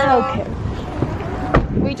something to eat, girl. Okay.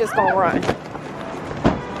 We just gonna run.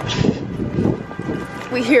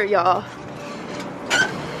 We here, y'all.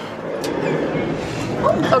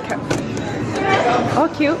 Okay. Oh,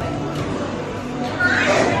 cute.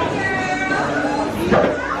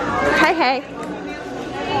 Hey, hey.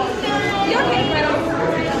 You okay, Meadow?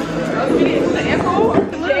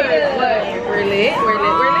 We're lit.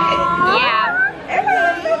 Yeah.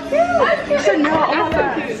 Chanel. Oh my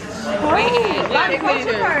God. Wait, let me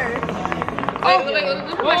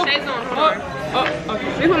put my shades on. Hold on. Oh, okay.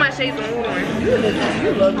 Let me put my shades on. Hold on.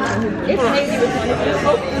 It's crazy with one. It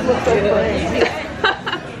looks so fun.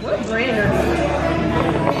 What brand are these?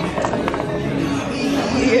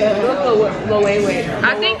 Yeah. Wait. I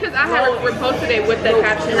think because I had reposted it with the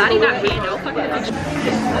caption. I did not hand no fucking picture.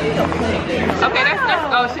 Okay, that's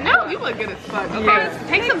oh, Chanel, you look good as fuck. Okay, yeah.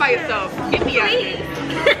 Take some by yourself. Get me out of here.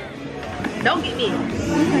 Don't get me.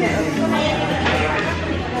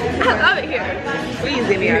 I love it here. Please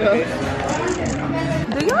get me out of here.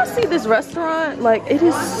 Do y'all see this restaurant? Like, it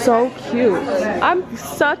is so cute. I'm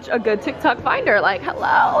such a good TikTok finder. Like,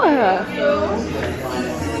 hello.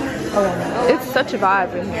 It's such a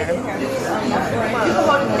vibe in here.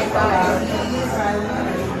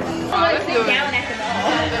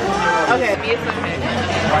 Okay, me and something.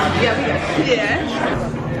 Yeah, we got it. Yeah.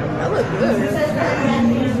 That looks good.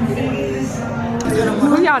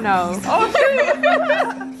 Who y'all know? Oh, shit.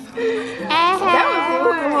 That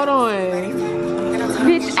was, hold on.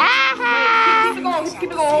 Bitch,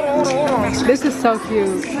 Keep it going. Hold on. This is so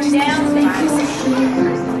cute.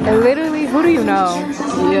 And literally, who do you know?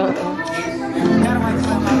 Yeah.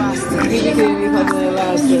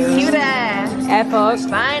 Cute ass. F-Up.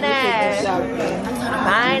 Fine ass.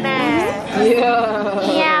 Fine ass. Yeah.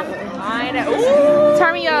 Yeah. Fine ass. Ooh.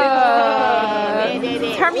 Turn me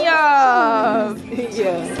up. Turn me up.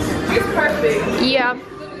 Yeah. It's perfect. Yeah.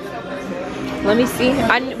 Let me see.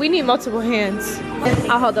 We need multiple hands.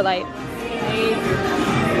 I'll hold the light.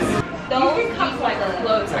 Don't you can come like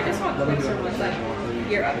close. I just want closer with like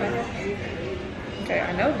here up in it. Okay,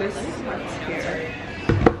 I know this one's here.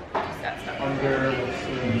 That's not under the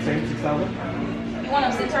same 6,000. You want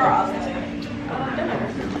to center or off center?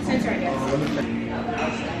 Center, I guess.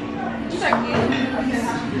 These are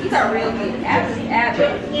cute. These are real cute. Abs.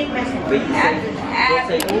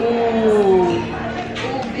 Ooh,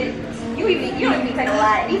 bitch. You don't even take a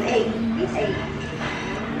lot. These 8.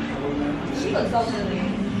 She looks so good.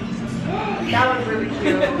 That was really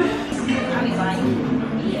cute. I mean, like,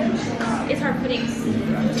 yeah. It's her putting.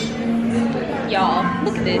 Y'all,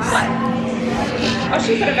 look at this. Oh,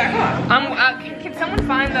 she put it back on. Can someone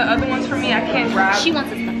find the other ones for me? I can't grab. She wants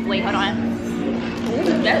this stuff. Wait, hold on.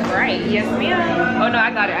 Ooh, that's right. Yes, ma'am. Oh no,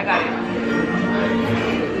 I got it.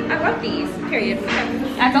 I love these. Period.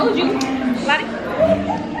 I told you.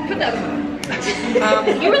 Put the other one.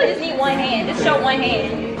 You really just need one hand. Just show one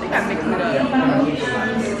hand. I think I mixed it up.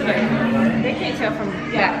 It's okay. They can't tell from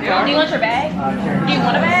that. Do you want your bag? Do you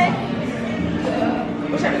want a bag?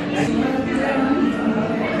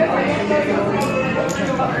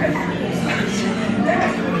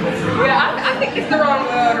 Yeah, I think it's the wrong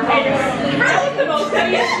one. That was the most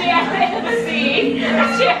funniest shit I've ever seen.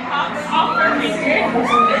 That shit hopped off her finger.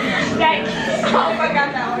 Oh my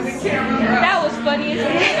god, that was a camera. That was funny as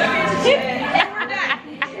shit. Oh my god.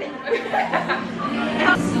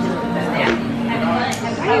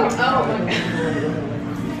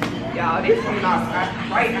 Y'all, this is not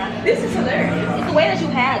right now. This is hilarious. It's the way that you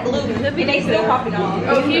had glue, and they still popping off.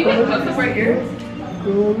 Oh, can you get close up right here?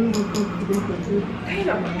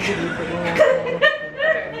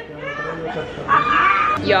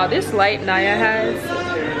 Y'all, this light Naya has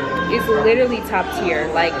is literally top tier.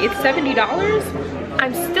 Like, it's $70.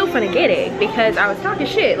 I'm still gonna get it because I was talking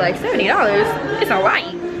shit. Like, $70, it's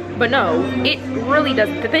alright. But no, it really does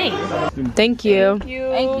the thing. Thank you. Thank you.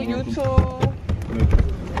 Thank you too.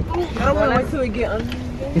 I don't want to wait till we get under.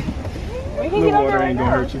 The water ain't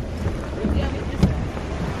gonna hurt you.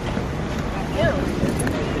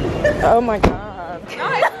 Oh my god.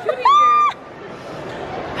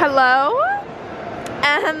 Hello?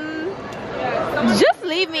 Just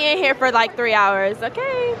leave me in here for like 3 hours,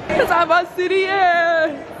 okay? Cause I'm a city air.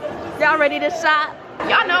 Y'all ready to shop?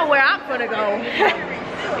 Y'all know where I'm gonna go.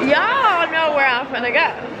 Y'all know where I'm gonna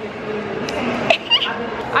go.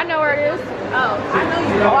 I know where it is. Oh, I know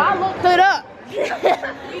you know. Oh, I looked it up.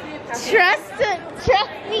 Trust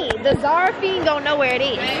me, the Zara fiend gonna know where it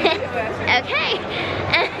is. Okay.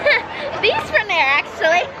 These from there,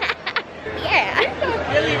 actually. Yeah.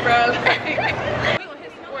 Really, bro.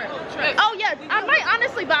 Oh yeah, I might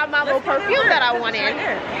honestly buy my little perfume that I wanted.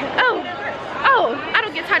 Oh, I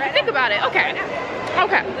don't get time to think about it. Okay.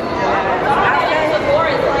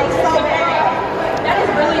 That is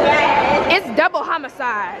really bad. It's double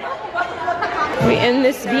homicide. We in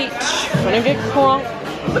this beach. Gonna get crunk.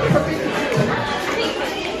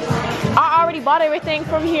 I already bought everything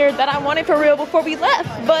from here that I wanted for real before we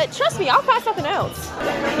left. But trust me, I'll find something else.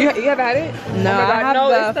 You have had it? No, oh I have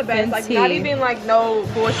it's the best. Like, not even like no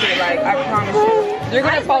bullshit. Like, I promise you, you're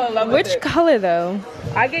gonna fall in love with it. Which color though?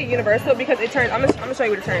 I get universal because it turns. I'm gonna show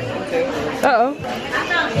you what it turns into.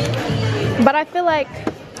 But I feel like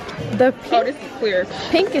the pink. Oh, this is clear.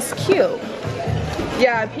 Pink is cute.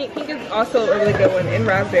 Yeah, pink is also a really good one, and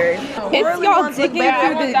raspberry. It's y'all digging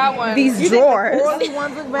through these drawers. I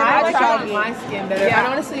like my skin better. Yeah. And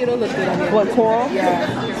honestly, it'll look good on you. What, coral? Yeah.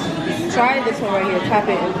 Try this one right here. Tap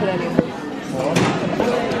it and put it in.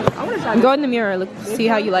 I want to try. Go in the mirror. Look, see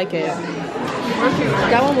how you like it.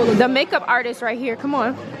 That one will look. The makeup artist right here. Come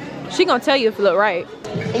on. She gonna tell you if it look right.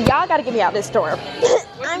 Y'all gotta get me out this store.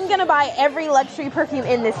 I'm gonna buy every luxury perfume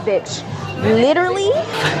in this bitch. Literally.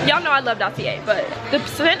 Y'all know I love Dossier, but the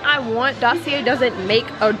scent I want, Dossier doesn't make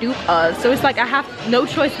or dupe of. So it's like I have no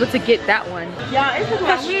choice but to get that one. Yeah, it's just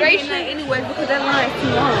frustration anyway because that line's too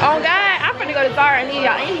long. Oh God, I'm gonna go to Zara and need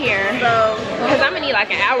y'all in here. So, because I'm gonna need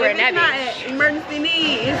like an hour in that bitch. Emergency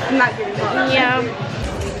need, it's not getting long. Yeah.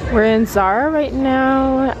 We're in Zara right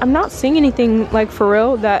now. I'm not seeing anything like for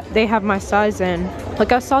real that they have my size in.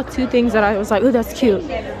 Like I saw 2 things that I was like, oh, that's cute.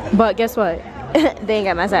 But guess what? They ain't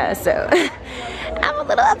got my size, so I'm a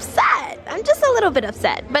little upset. I'm just a little bit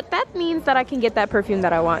upset. But that means that I can get that perfume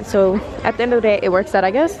that I want. So at the end of the day, it works out,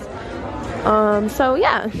 I guess. So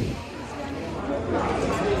yeah.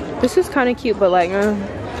 This is kind of cute, but like,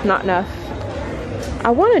 not enough. I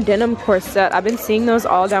want a denim corset. I've been seeing those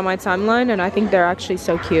all down my timeline and I think they're actually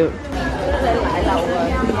so cute.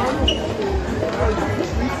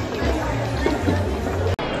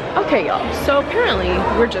 Okay y'all, so apparently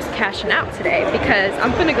we're just cashing out today because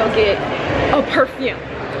I'm gonna go get a perfume,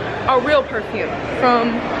 a real perfume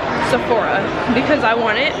from Sephora because I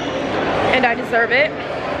want it and I deserve it.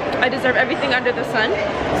 I deserve everything under the sun,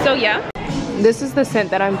 so yeah. This is the scent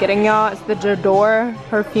that I'm getting y'all. It's the J'adore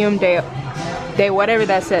perfume day whatever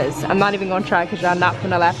that says. I'm not even gonna try because y'all not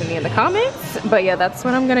gonna laugh at me in the comments, but yeah, that's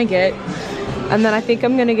what I'm gonna get. And then I think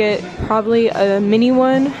I'm gonna get probably a mini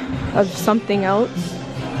one of something else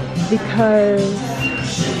because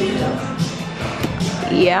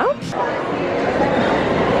yeah.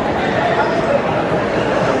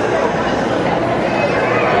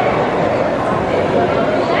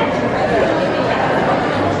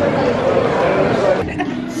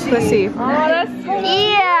 Let's see. Oh, that's so cute.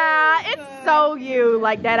 Yeah, it's so you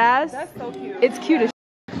like that ass. That's so cute. It's cute as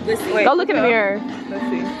shit. Go look in the mirror. Let's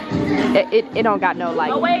see. It don't got no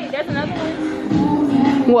like. Oh wait, there's another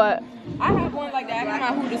one. What? I have one like that. I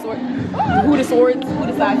got Who the Swords.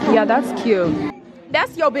 Yeah, that's cute.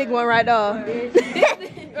 That's your big one right there.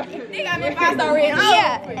 They got me 5-star rating. Oh.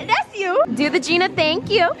 Yeah, that's you. Do the Gina, thank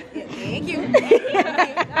you. Thank you.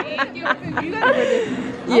 Thank you. You gotta wear this.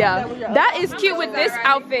 Yeah, that is cute with this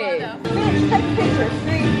outfit.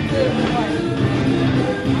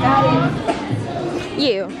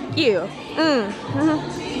 You.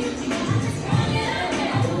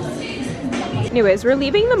 Anyways, we're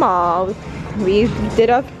leaving the mall. We did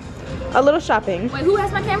a little shopping. Wait, who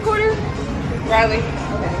has my camcorder? Riley.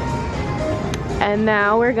 Okay. And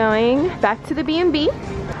now we're going back to the B&B.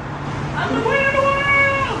 I'm the queen of the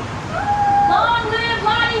world! Long live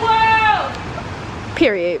Lonnie World!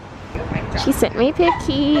 Period. She sent me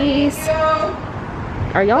pickies.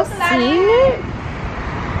 Are y'all seeing it?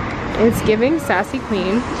 It's giving sassy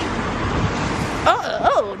queen.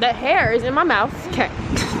 Oh, the hair is in my mouth. Okay.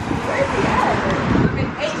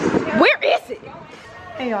 Where is it?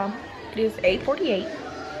 Hey y'all, it is 8:48.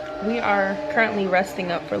 We are currently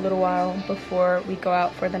resting up for a little while before we go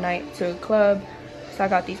out for the night to a club. So I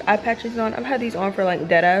got these eye patches on. I've had these on for like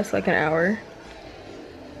dead ass like an hour.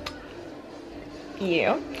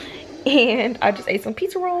 Yeah. And I just ate some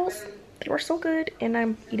pizza rolls. They were so good. And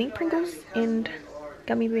I'm eating Pringles and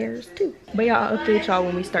gummy bears too. But yeah, I'll update y'all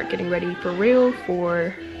when we start getting ready for real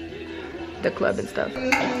for the club and stuff.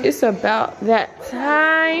 It's about that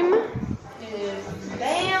time.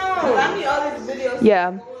 Damn.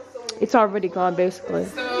 Yeah. It's already gone basically.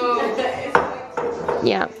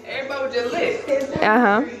 Yeah. Everybody just lit.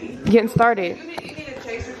 Getting started.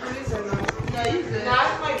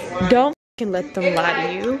 Don't fucking let them lie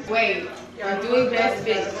to you. Wait, you're doing best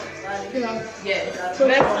fit. Yes.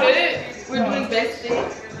 Best fit? We're doing best fit?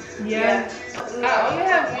 Yeah. I only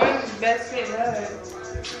have one best fit left.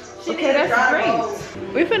 Okay, that's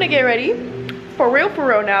great. We're finna get ready. For real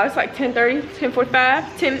now. It's like 10:30, 10:45,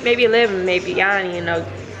 10, maybe 11, maybe. I don't even know.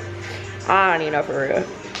 I don't even know for real.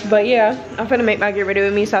 But yeah, I'm finna make my get ready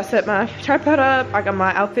with me. So I set my tripod up. I got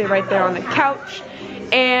my outfit right there on the couch.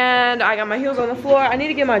 And I got my heels on the floor. I need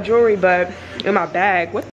to get my jewelry, but in my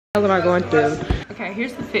bag. What the hell am I going through? Okay,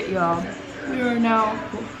 here's the fit, y'all. We are now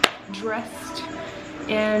dressed.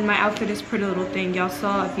 And my outfit is Pretty Little Thing. Y'all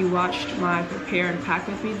saw if you watched my prepare and pack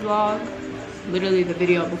with me vlog. Literally the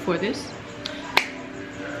video before this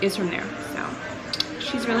is from there. So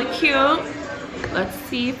she's really cute. Let's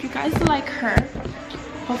see if you guys like her.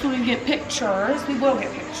 Hopefully we get pictures. We will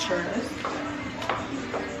get pictures.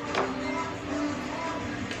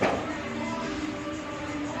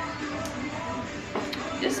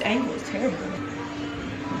 This angle is terrible.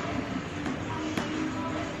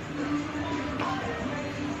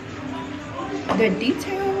 The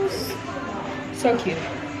details, so cute.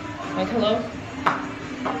 Like, hello?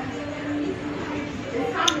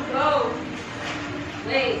 It's time to go.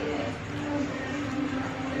 Wait.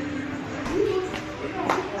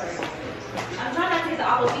 I'm trying not to take the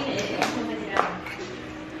Aquafina in. I'm gonna take it out.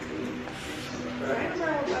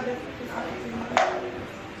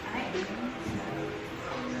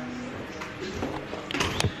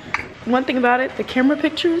 One thing about it, the camera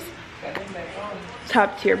pictures,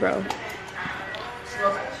 top tier, bro.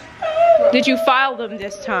 Did you file them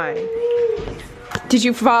this time? Did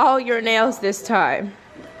you file your nails this time?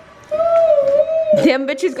 Them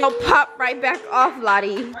bitches gonna pop right back off,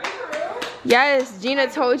 Lottie. Yes, Gina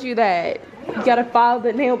told you that. You gotta file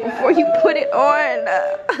the nail before you put it on.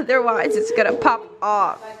 Otherwise, it's gonna pop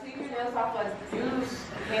off.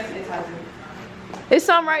 There's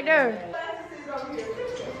some right there.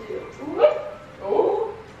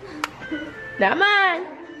 Not mine.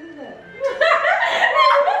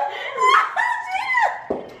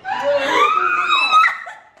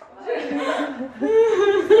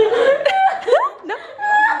 No.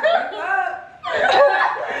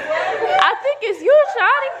 I think it's you,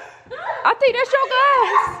 Shawty. I think that's your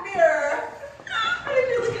glass.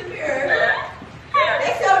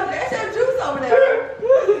 There's some juice over there.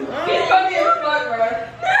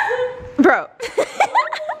 Bro.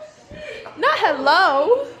 Not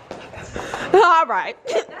hello. All right.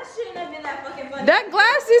 That shouldn't have been that fucking funny. That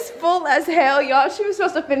glass is full as hell, y'all. She was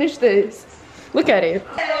supposed to finish this. Look at it.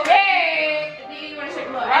 Hey, do you want to shake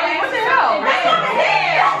a little? What the hell?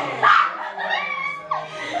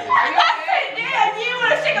 I said, damn, do you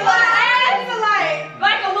want to shake a little ass?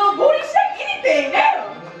 Like a little booty shake, anything, damn.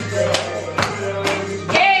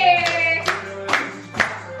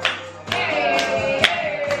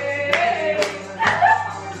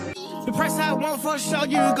 The price I want for sure,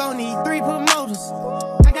 you gon' need 3 promoters.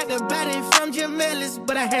 I got the body from Jim Ellis,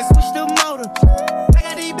 but I had switched the motor. I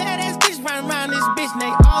got these badass bitches running around this bitch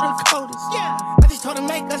named all the coders. Yeah, I just told her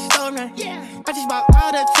make a story. Yeah, I just bought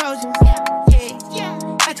all the Trojans. Yeah.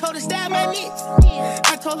 I told her stab my nicks.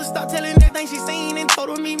 I told her stop telling everything she seen and told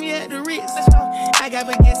her meet me at the Ritz. I got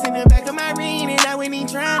baguettes in the back of my ring and I went in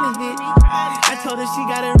trying to hit. I told her she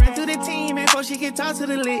gotta run through the team before she can talk to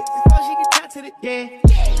the lit. Before she can talk to the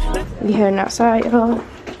We heading outside, y'all.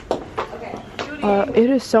 It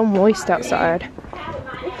is so moist outside.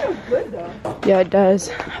 Yeah, it does.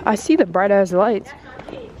 I see the bright ass lights.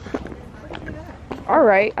 All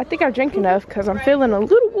right, I think I drank enough because I'm feeling a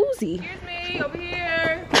little woozy. Excuse me, over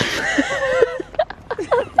here.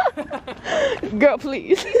 Girl,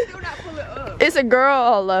 please. It's a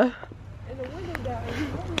girl.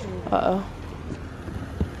 Uh-oh.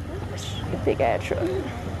 Big ass truck.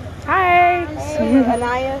 Hi. Hey,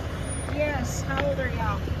 Anaya. Yes, how old are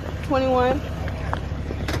y'all? 21.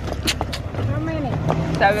 How many?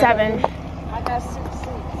 7. I got 6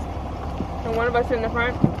 seats. And one of us in the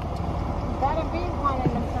front? That'll be one in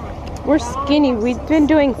the front. We're skinny. We've been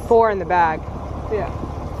doing 4 in the back. Yeah.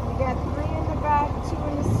 We got 3 in the back, 2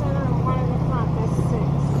 in the center, and 1 in the front. That's 6.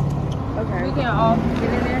 Okay. We can all get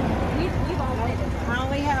in there. We don't need it. I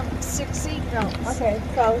only have 6 seat belts. Okay,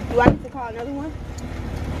 so do I need to call another one?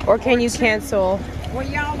 Or can you cancel? Well,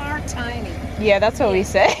 y'all are tiny. Yeah, that's what we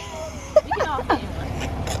say. You can all fit.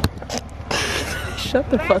 Shut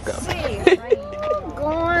the fuck up.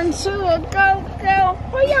 Going to a go-go.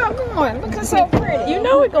 Where y'all going? Look, it's so pretty. You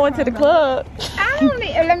know we're going to the club. I don't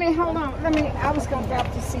need, let me, hold on. I was going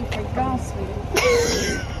about to see if they go, sweetie.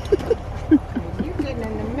 You getting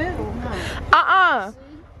in the middle, huh?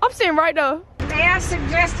 I'm sitting right there. May I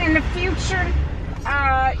suggest in the future,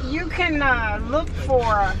 you can look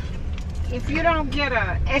for, if you don't get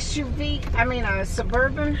a SUV, I mean a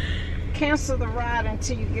Suburban, cancel the ride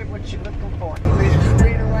until you get what you're looking for.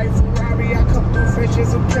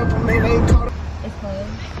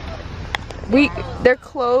 They're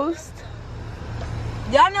closed.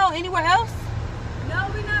 Y'all know anywhere else? No,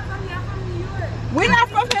 we're not from here. I'm from New York. We're not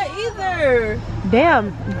from here either.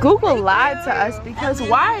 Damn, Google lied to us because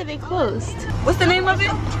why are they closed? What's the name of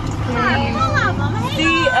it?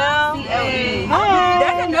 CLE.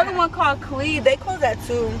 There's another one called Cleve. They close at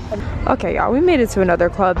 2. Okay, y'all, we made it to another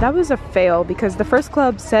club. That was a fail because the first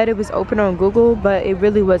club said it was open on Google, but it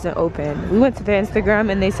really wasn't open. We went to their Instagram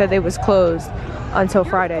and they said it was closed until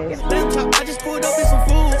Fridays. I just pulled up with some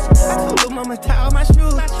fools. I told little mama tie all my shoes.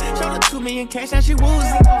 Showed her 2 million cash, now she woozy.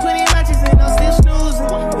 20 matches and I'm still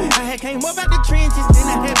snoozing. I had came up out the trenches, then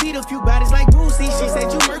I had beat a few bodies like Boosie. She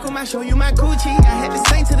said you work on my show, you my coochie. I had to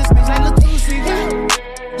sing to this bitch like Latusi.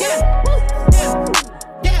 Yeah,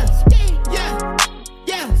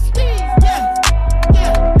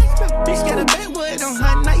 bitch got a backwood on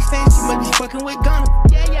her nightstand. She must be fucking with Ghana.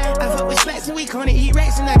 I fuck with slats and we gonna eat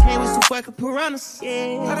rats and I came with some fucking piranhas.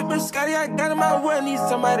 Got a bitch Scotty, I got in my one, need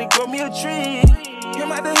somebody grow me a tree.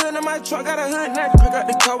 Came out the hood in my truck, got a hood, now crack out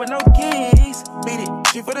the car with no keys. Beat it,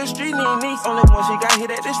 she for the street, knee. Only one she got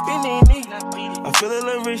hit at the spinning. I feel a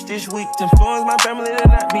little rich this week. 10 phones, my family to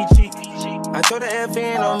not be cheap. I told the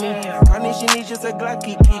FN on me. Connie, she needs just a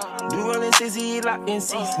Glocky keep. Do rolling 60, locked in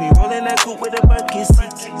seats. We rolling that coupe with a bucket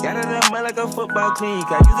seats. Got it up mud like a football clinic.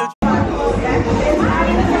 I use a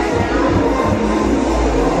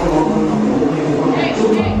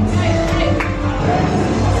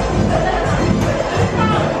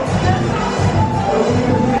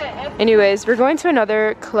Anyways, we're going to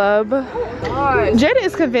another club. Jada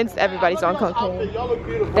is convinced everybody's on cocaine.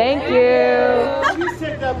 Thank you. She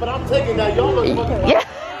said that, but I'm taking that. Y'all look fucking yeah.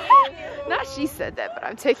 Not she said that, but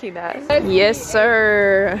I'm taking that. Yes,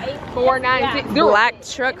 sir. 496. Black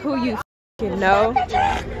truck, who you f***ing know?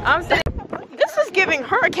 I'm saying, this is giving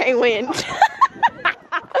hurricane wind.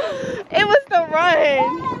 It was the run.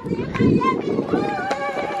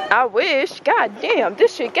 I wish. God damn,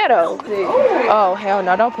 this shit ghetto. Oh hell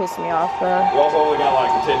no, don't piss me off, bro. You also only got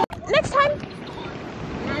like 10. Next time.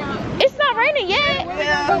 It's not raining yet.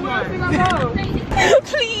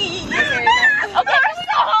 Please. Okay, let's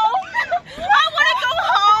go home. I want to go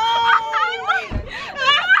home.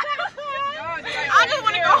 I just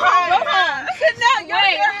want to go home. Because now your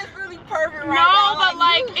hair is really perfect right No, now. but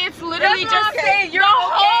like it's literally just the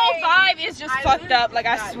whole vibe is just fucked up. Like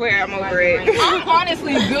I swear, I'm over it. I'm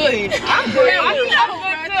honestly good. I'm good. I'm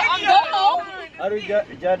going home. Are you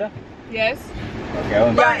Jada? Yes.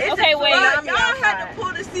 Okay, Okay, wait. Y'all had to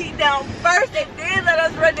pull the seat down first and then let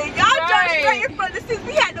us run there. Y'all jumped straight in front of the seat.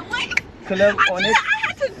 We had to wait. I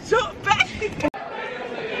had to jump back.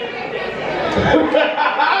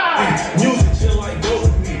 Music chill like both.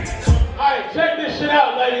 Alright, check this shit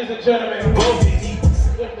out, ladies and gentlemen. Both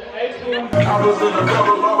I was in the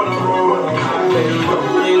cover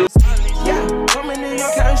yeah, from New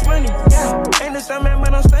York, cash money. Yeah, ain't the same man,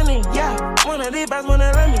 but I'm stunning. Yeah, one of these guys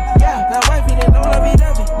wanna love me. Yeah, that wife, he didn't know love me,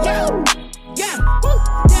 dovey. Yeah.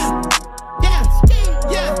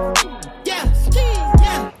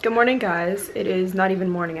 Good morning, guys. It is not even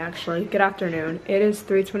morning, actually. Good afternoon. It is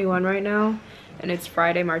 3:21 right now, and it's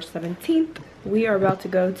Friday, March 17th. We are about to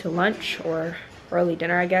go to lunch or early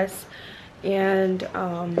dinner, I guess. And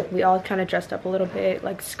we all kind of dressed up a little bit,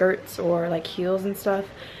 like skirts or like heels and stuff.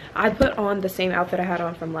 I put on the same outfit I had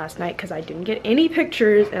on from last night because I didn't get any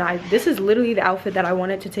pictures, and this is literally the outfit that I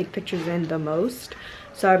wanted to take pictures in the most.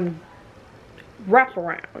 So I'm wrap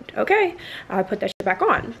around, okay? I put that shit back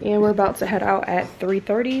on, and we're about to head out at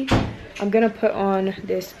 3:30. I'm gonna put on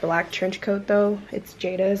this black trench coat though. It's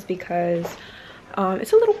Jada's because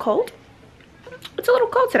it's a little cold. It's a little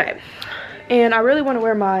cold today, and I really want to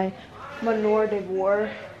wear my Manoir de War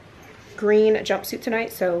green jumpsuit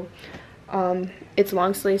tonight, so It's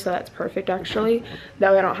long sleeve, so that's perfect actually.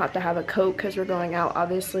 That way I don't have to have a coat because we're going out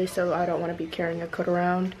obviously, so I don't want to be carrying a coat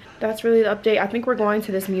around. That's really the update. I think we're going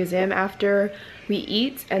to this museum after we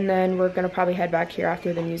eat, and then we're gonna probably head back here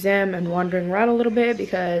after the museum and wandering around a little bit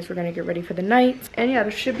because we're gonna get ready for the night. And yeah,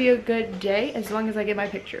 this should be a good day as long as I get my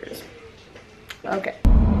pictures. Okay.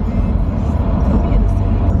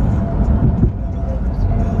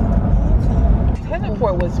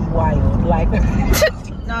 Teleport was wild. Like, no,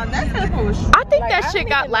 that teleport was. I think like, that shit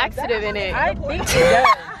got laxative in it. I think it does.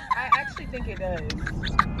 I actually think it does.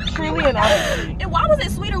 Truly and honestly. And why was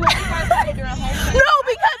it sweeter when we first started during home? No,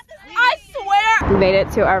 because I swear. We made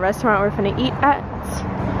it to our restaurant we're gonna eat at,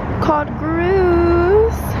 called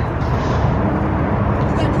Gru's.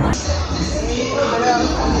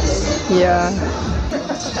 Yeah.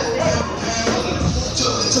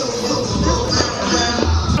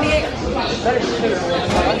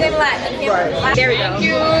 There we go. Thank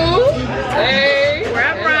you. Hey. We're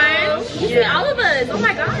at brunch. You see all of us. Oh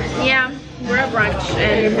my god. Yeah. We're at brunch,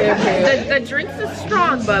 and the drinks is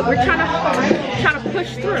strong, but we're trying to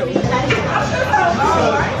push through.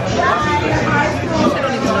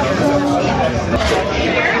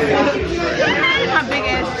 My big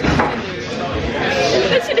ass chicken.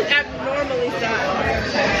 This shit is abnormally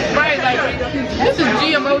sized. Right, like this is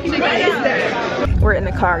GMO chicken. What is that? We're in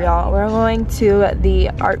the car, y'all. We're going to the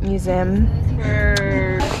art museum.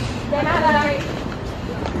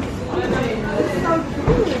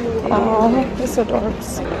 Oh, it's so adorable.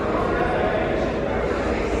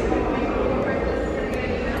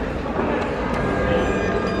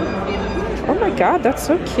 Oh my god, that's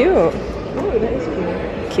so cute. Oh, that is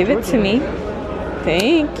cute. Give it to me.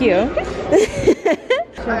 Thank you.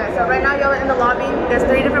 Okay, so right now y'all are in the lobby. There's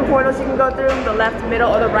 3 different portals you can go through, the left,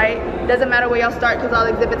 middle, or the right. Doesn't matter where y'all start because all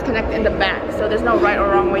the exhibits connect in the back. So there's no right or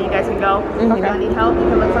wrong way you guys can go. If y'all need help, you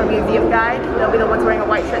can look for a museum guide. They'll be the ones wearing a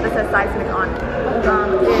white shirt that says seismic on it.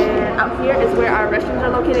 And out here is where our restrooms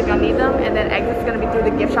are located if y'all need them. And then exit's is going to be through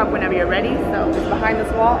the gift shop whenever you're ready. So it's behind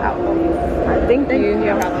this wall, out. Alright, thank you.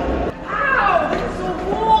 No problem.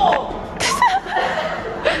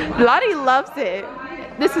 Lottie loves it.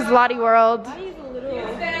 This is Lottie World.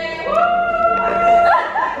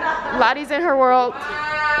 Lottie's in her world.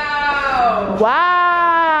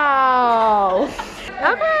 Wow.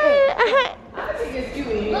 Okay.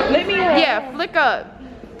 Let me yeah, flick up.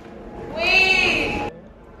 Wait.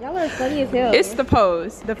 Y'all are funny as hell. It's the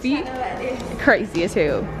pose. The feet, crazy as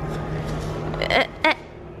hell.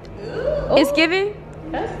 It's giving.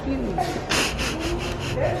 That's cute.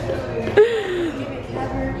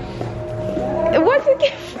 What's it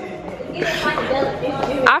giving?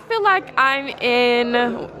 I feel like I'm in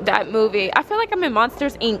that movie. I feel like I'm in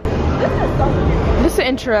Monsters, Inc. This is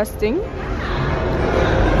interesting.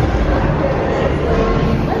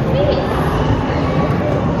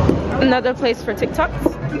 Another place for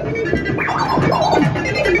TikToks.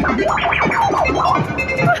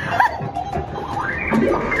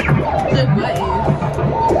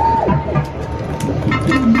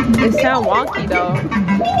 It sounds wonky though.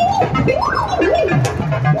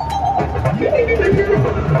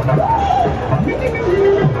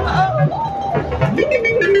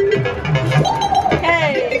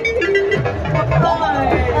 Hey.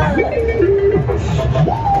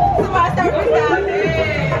 Somebody start with that.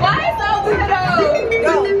 Why is so weirdo?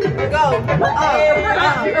 Go.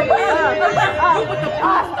 You with the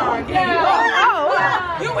five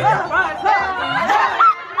star. You with the five star.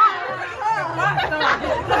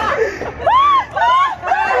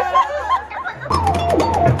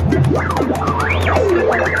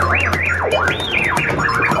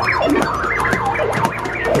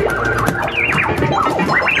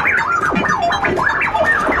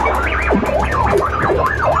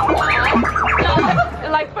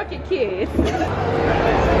 Like fucking kids.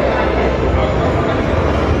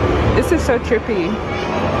 This is so trippy.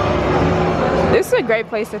 This is a great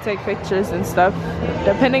place to take pictures and stuff,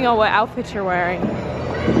 depending on what outfit you're wearing.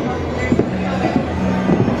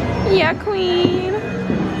 Yeah, queen.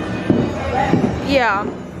 Yeah.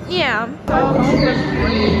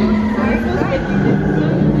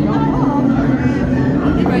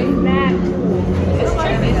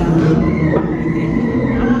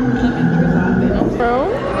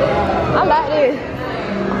 Bro, I like this.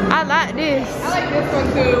 I like this. I like this one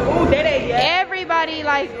too. Ooh, Dede, yeah. Everybody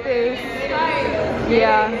likes this.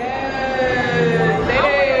 Yeah.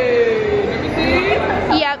 Dede. Let me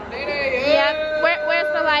see. Yep. Yep.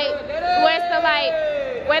 Where's the light? Where's the light?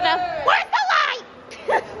 Where's the light?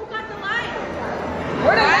 Who got the light?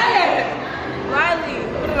 Where the light at? Riley.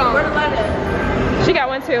 Put it on. Where the light at? She got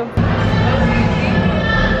one too.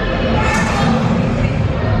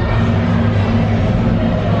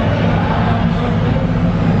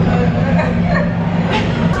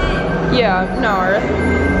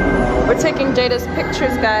 Jada's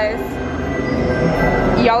pictures, guys.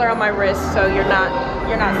 Y'all are on my wrist, so you're not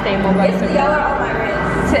stable. But y'all are on my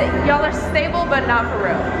wrist. Y'all are stable, but not for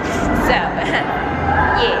real. So,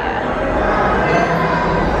 yeah.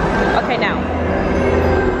 Okay, now.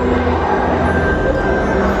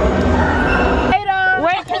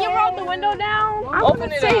 Wait, can you roll the window down? I want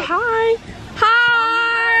to say hi.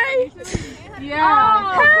 Hi. Yeah.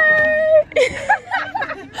 Oh, hi.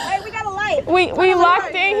 Hey, we got a light. We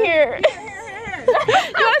locked in here. You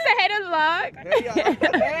want to say hey to the vlog?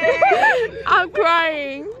 I'm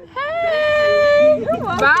crying. Hey.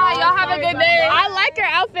 Bye. Y'all have a good day. I like your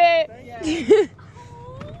outfit.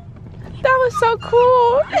 That was so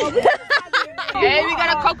cool. Hey, we got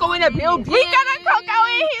a Coco in the building. We got a Coco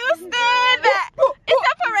in Houston. It's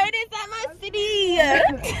a parade. It's at my city.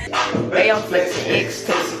 They on Flex X.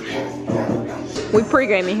 We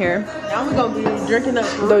pre-gaming here. Now we gonna be drinking up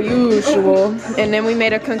the usual. And then we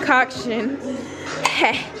made a concoction.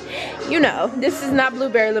 You know, this is not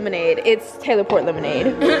blueberry lemonade. It's Taylor Port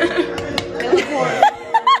lemonade.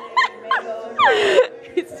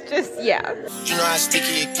 It's just, yeah. You know how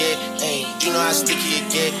sticky it get, hey. You know how sticky it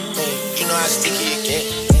get, hey. You know how sticky it get,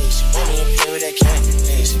 hey. She want me to play with that cat,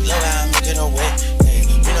 hey. She love how I make it on wet, hey.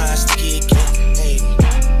 You know how sticky it get, hey.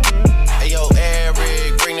 Hey yo,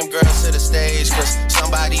 Eric, bring them girls to the stage, cause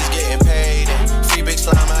somebody's getting paid, and free big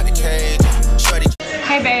slime out the cage. Shorty.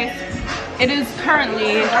 Hey babe, it is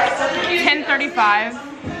currently 10:35.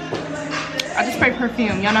 I just sprayed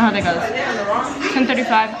perfume. Y'all know how that goes.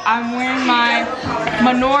 10:35. I'm wearing my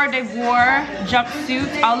Manor de War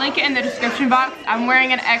jumpsuit. I'll link it in the description box. I'm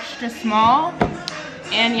wearing an extra small.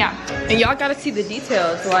 And yeah. And y'all gotta see the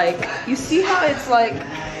details. Like, you see how it's like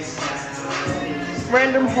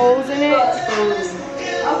random holes in it?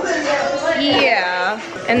 Yeah.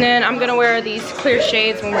 And then I'm gonna wear these clear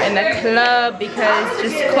shades when we're in the club because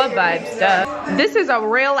just club vibes, duh. This is a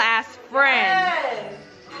real ass friend.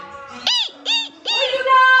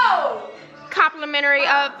 Complimentary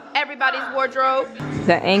of everybody's wardrobe.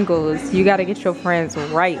 The angles, you gotta get your friends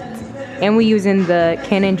right. And we using the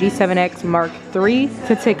Canon G7X Mark III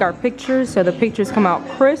to take our pictures so the pictures come out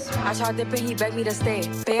crisp. I tried dipping, he begged me to stay.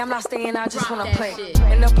 Babe, I'm not staying, I just wanna play.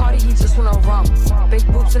 In the party, he just wanna romp. Big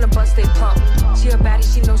boobs in the butt, stay plump. She a baddie,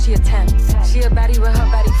 she knows she a 10. She a baddie with her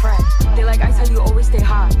baddie friend. They like I tell you, always stay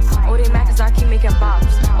hot. Oh, they mad cause I keep making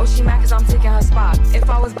bops. Oh, she mad cause I'm taking her spot. If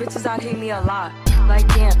I was bitches, I'd hate me a lot. Like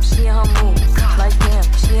damn, she in her mood. Like damn,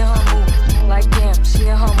 she in her mood. Like damn, she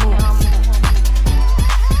in her mood.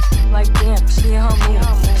 Like damn, she in her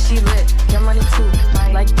mood. She lit, get money too.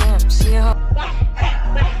 Like damn, she in her.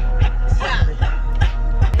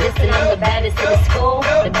 Listen, I'm the baddest in the school,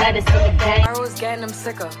 the baddest in the gang. I was getting them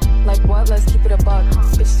sicker. Like what? Let's keep it a buck.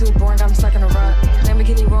 Bitch too boring, I'm stuck in a rut.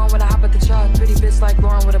 Lamborghini wrong when I hop at the truck. Pretty bitch like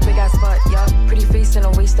Lauren with a big ass butt. Yeah, pretty face and a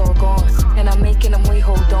waist all gone. And I'm making them wait,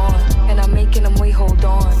 hold on. And I'm making them wait, hold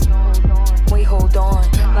on. Wait, hold on.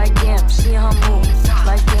 Like damn, she in her mood.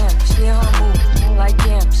 Like damn, she in her mood. Like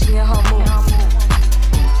damn, she in her mood.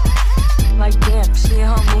 Like damn, she in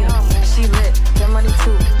her mood. She lit, get money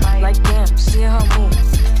too. Like damn, she in her mood.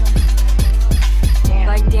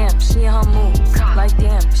 Like damn, she in her mood. Like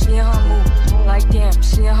damn, she in her mood. Like damn,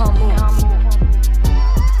 she in her mood.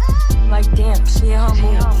 Like damn, she in her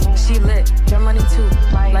mood. She lit, get money too.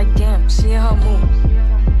 Like damn, she in her mood.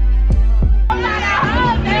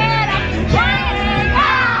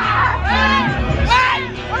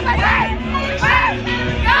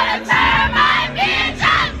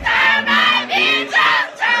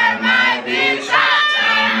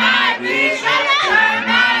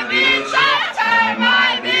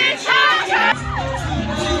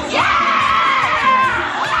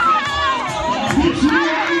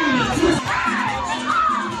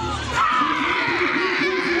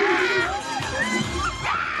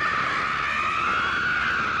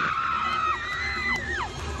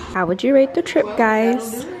 How would you rate the trip,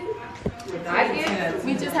 guys?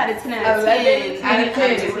 We just had a 10 out of 10. 11 out of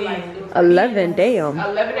 10. 11, damn.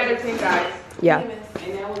 11 out of 10, guys. Yeah.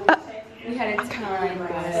 We had a time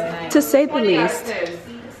last night. To say the least.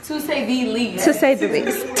 To say the least. To say the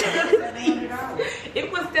least.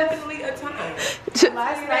 It was definitely a time.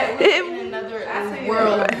 Last night we were in another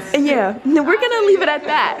world. Yeah, no, we're gonna leave it at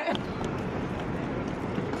that.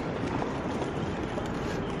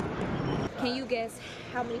 Can you guess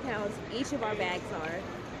how many pounds each of our bags are?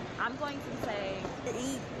 I'm going to say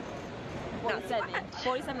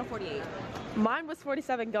 47 or 48. Mine was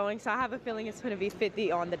 47 going, so I have a feeling it's gonna be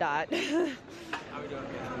 50 on the dot. How are we doing?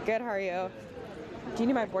 Good, how are you? Do you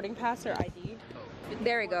need my boarding pass or ID?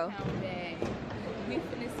 There we go. We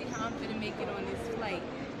finna see how I'm finna make it on this flight.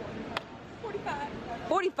 45.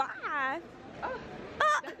 45?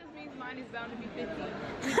 That just means mine is bound to be 50. We got it,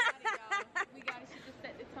 y'all. We got it. She just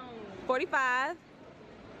set the tone. 45.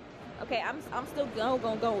 Okay, I'm still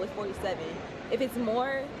gonna go with 47. If it's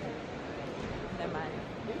more, never mind.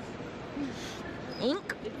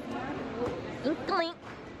 Ink. Ink.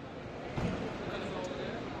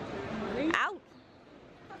 Out.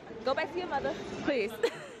 Go back to your mother. Please.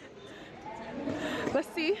 Let's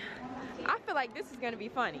see. I feel like this is gonna be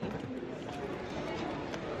funny.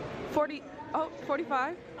 40. Oh,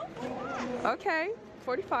 45. Okay,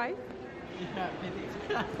 45.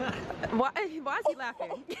 Why is he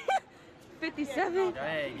laughing? 57. Go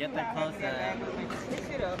ahead, get that close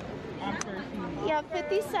up. Yeah,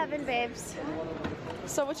 57, babes.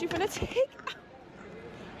 So what you finna take?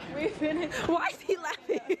 We finished. Why is he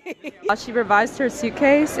laughing? She revised her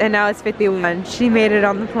suitcase and now it's 51. She made it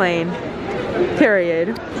on the plane.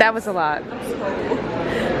 Period. That was a lot.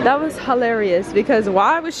 That was hilarious because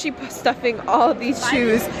why was she stuffing all these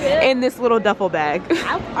shoes in this little duffel bag?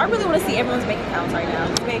 I really want to see everyone's bank accounts right now.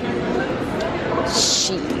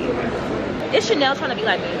 She. Is Chanel trying to be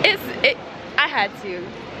like me? I had to.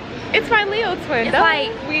 It's my Leo twin. It's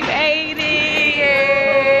like we made it.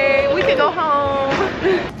 Yay. We can go home.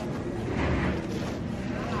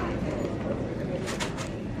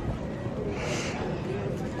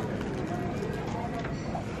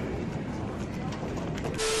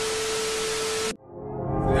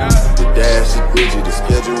 The dash is busy, the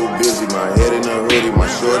schedule busy. My head in a hoodie, my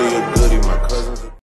shorty a goodie, my cousins.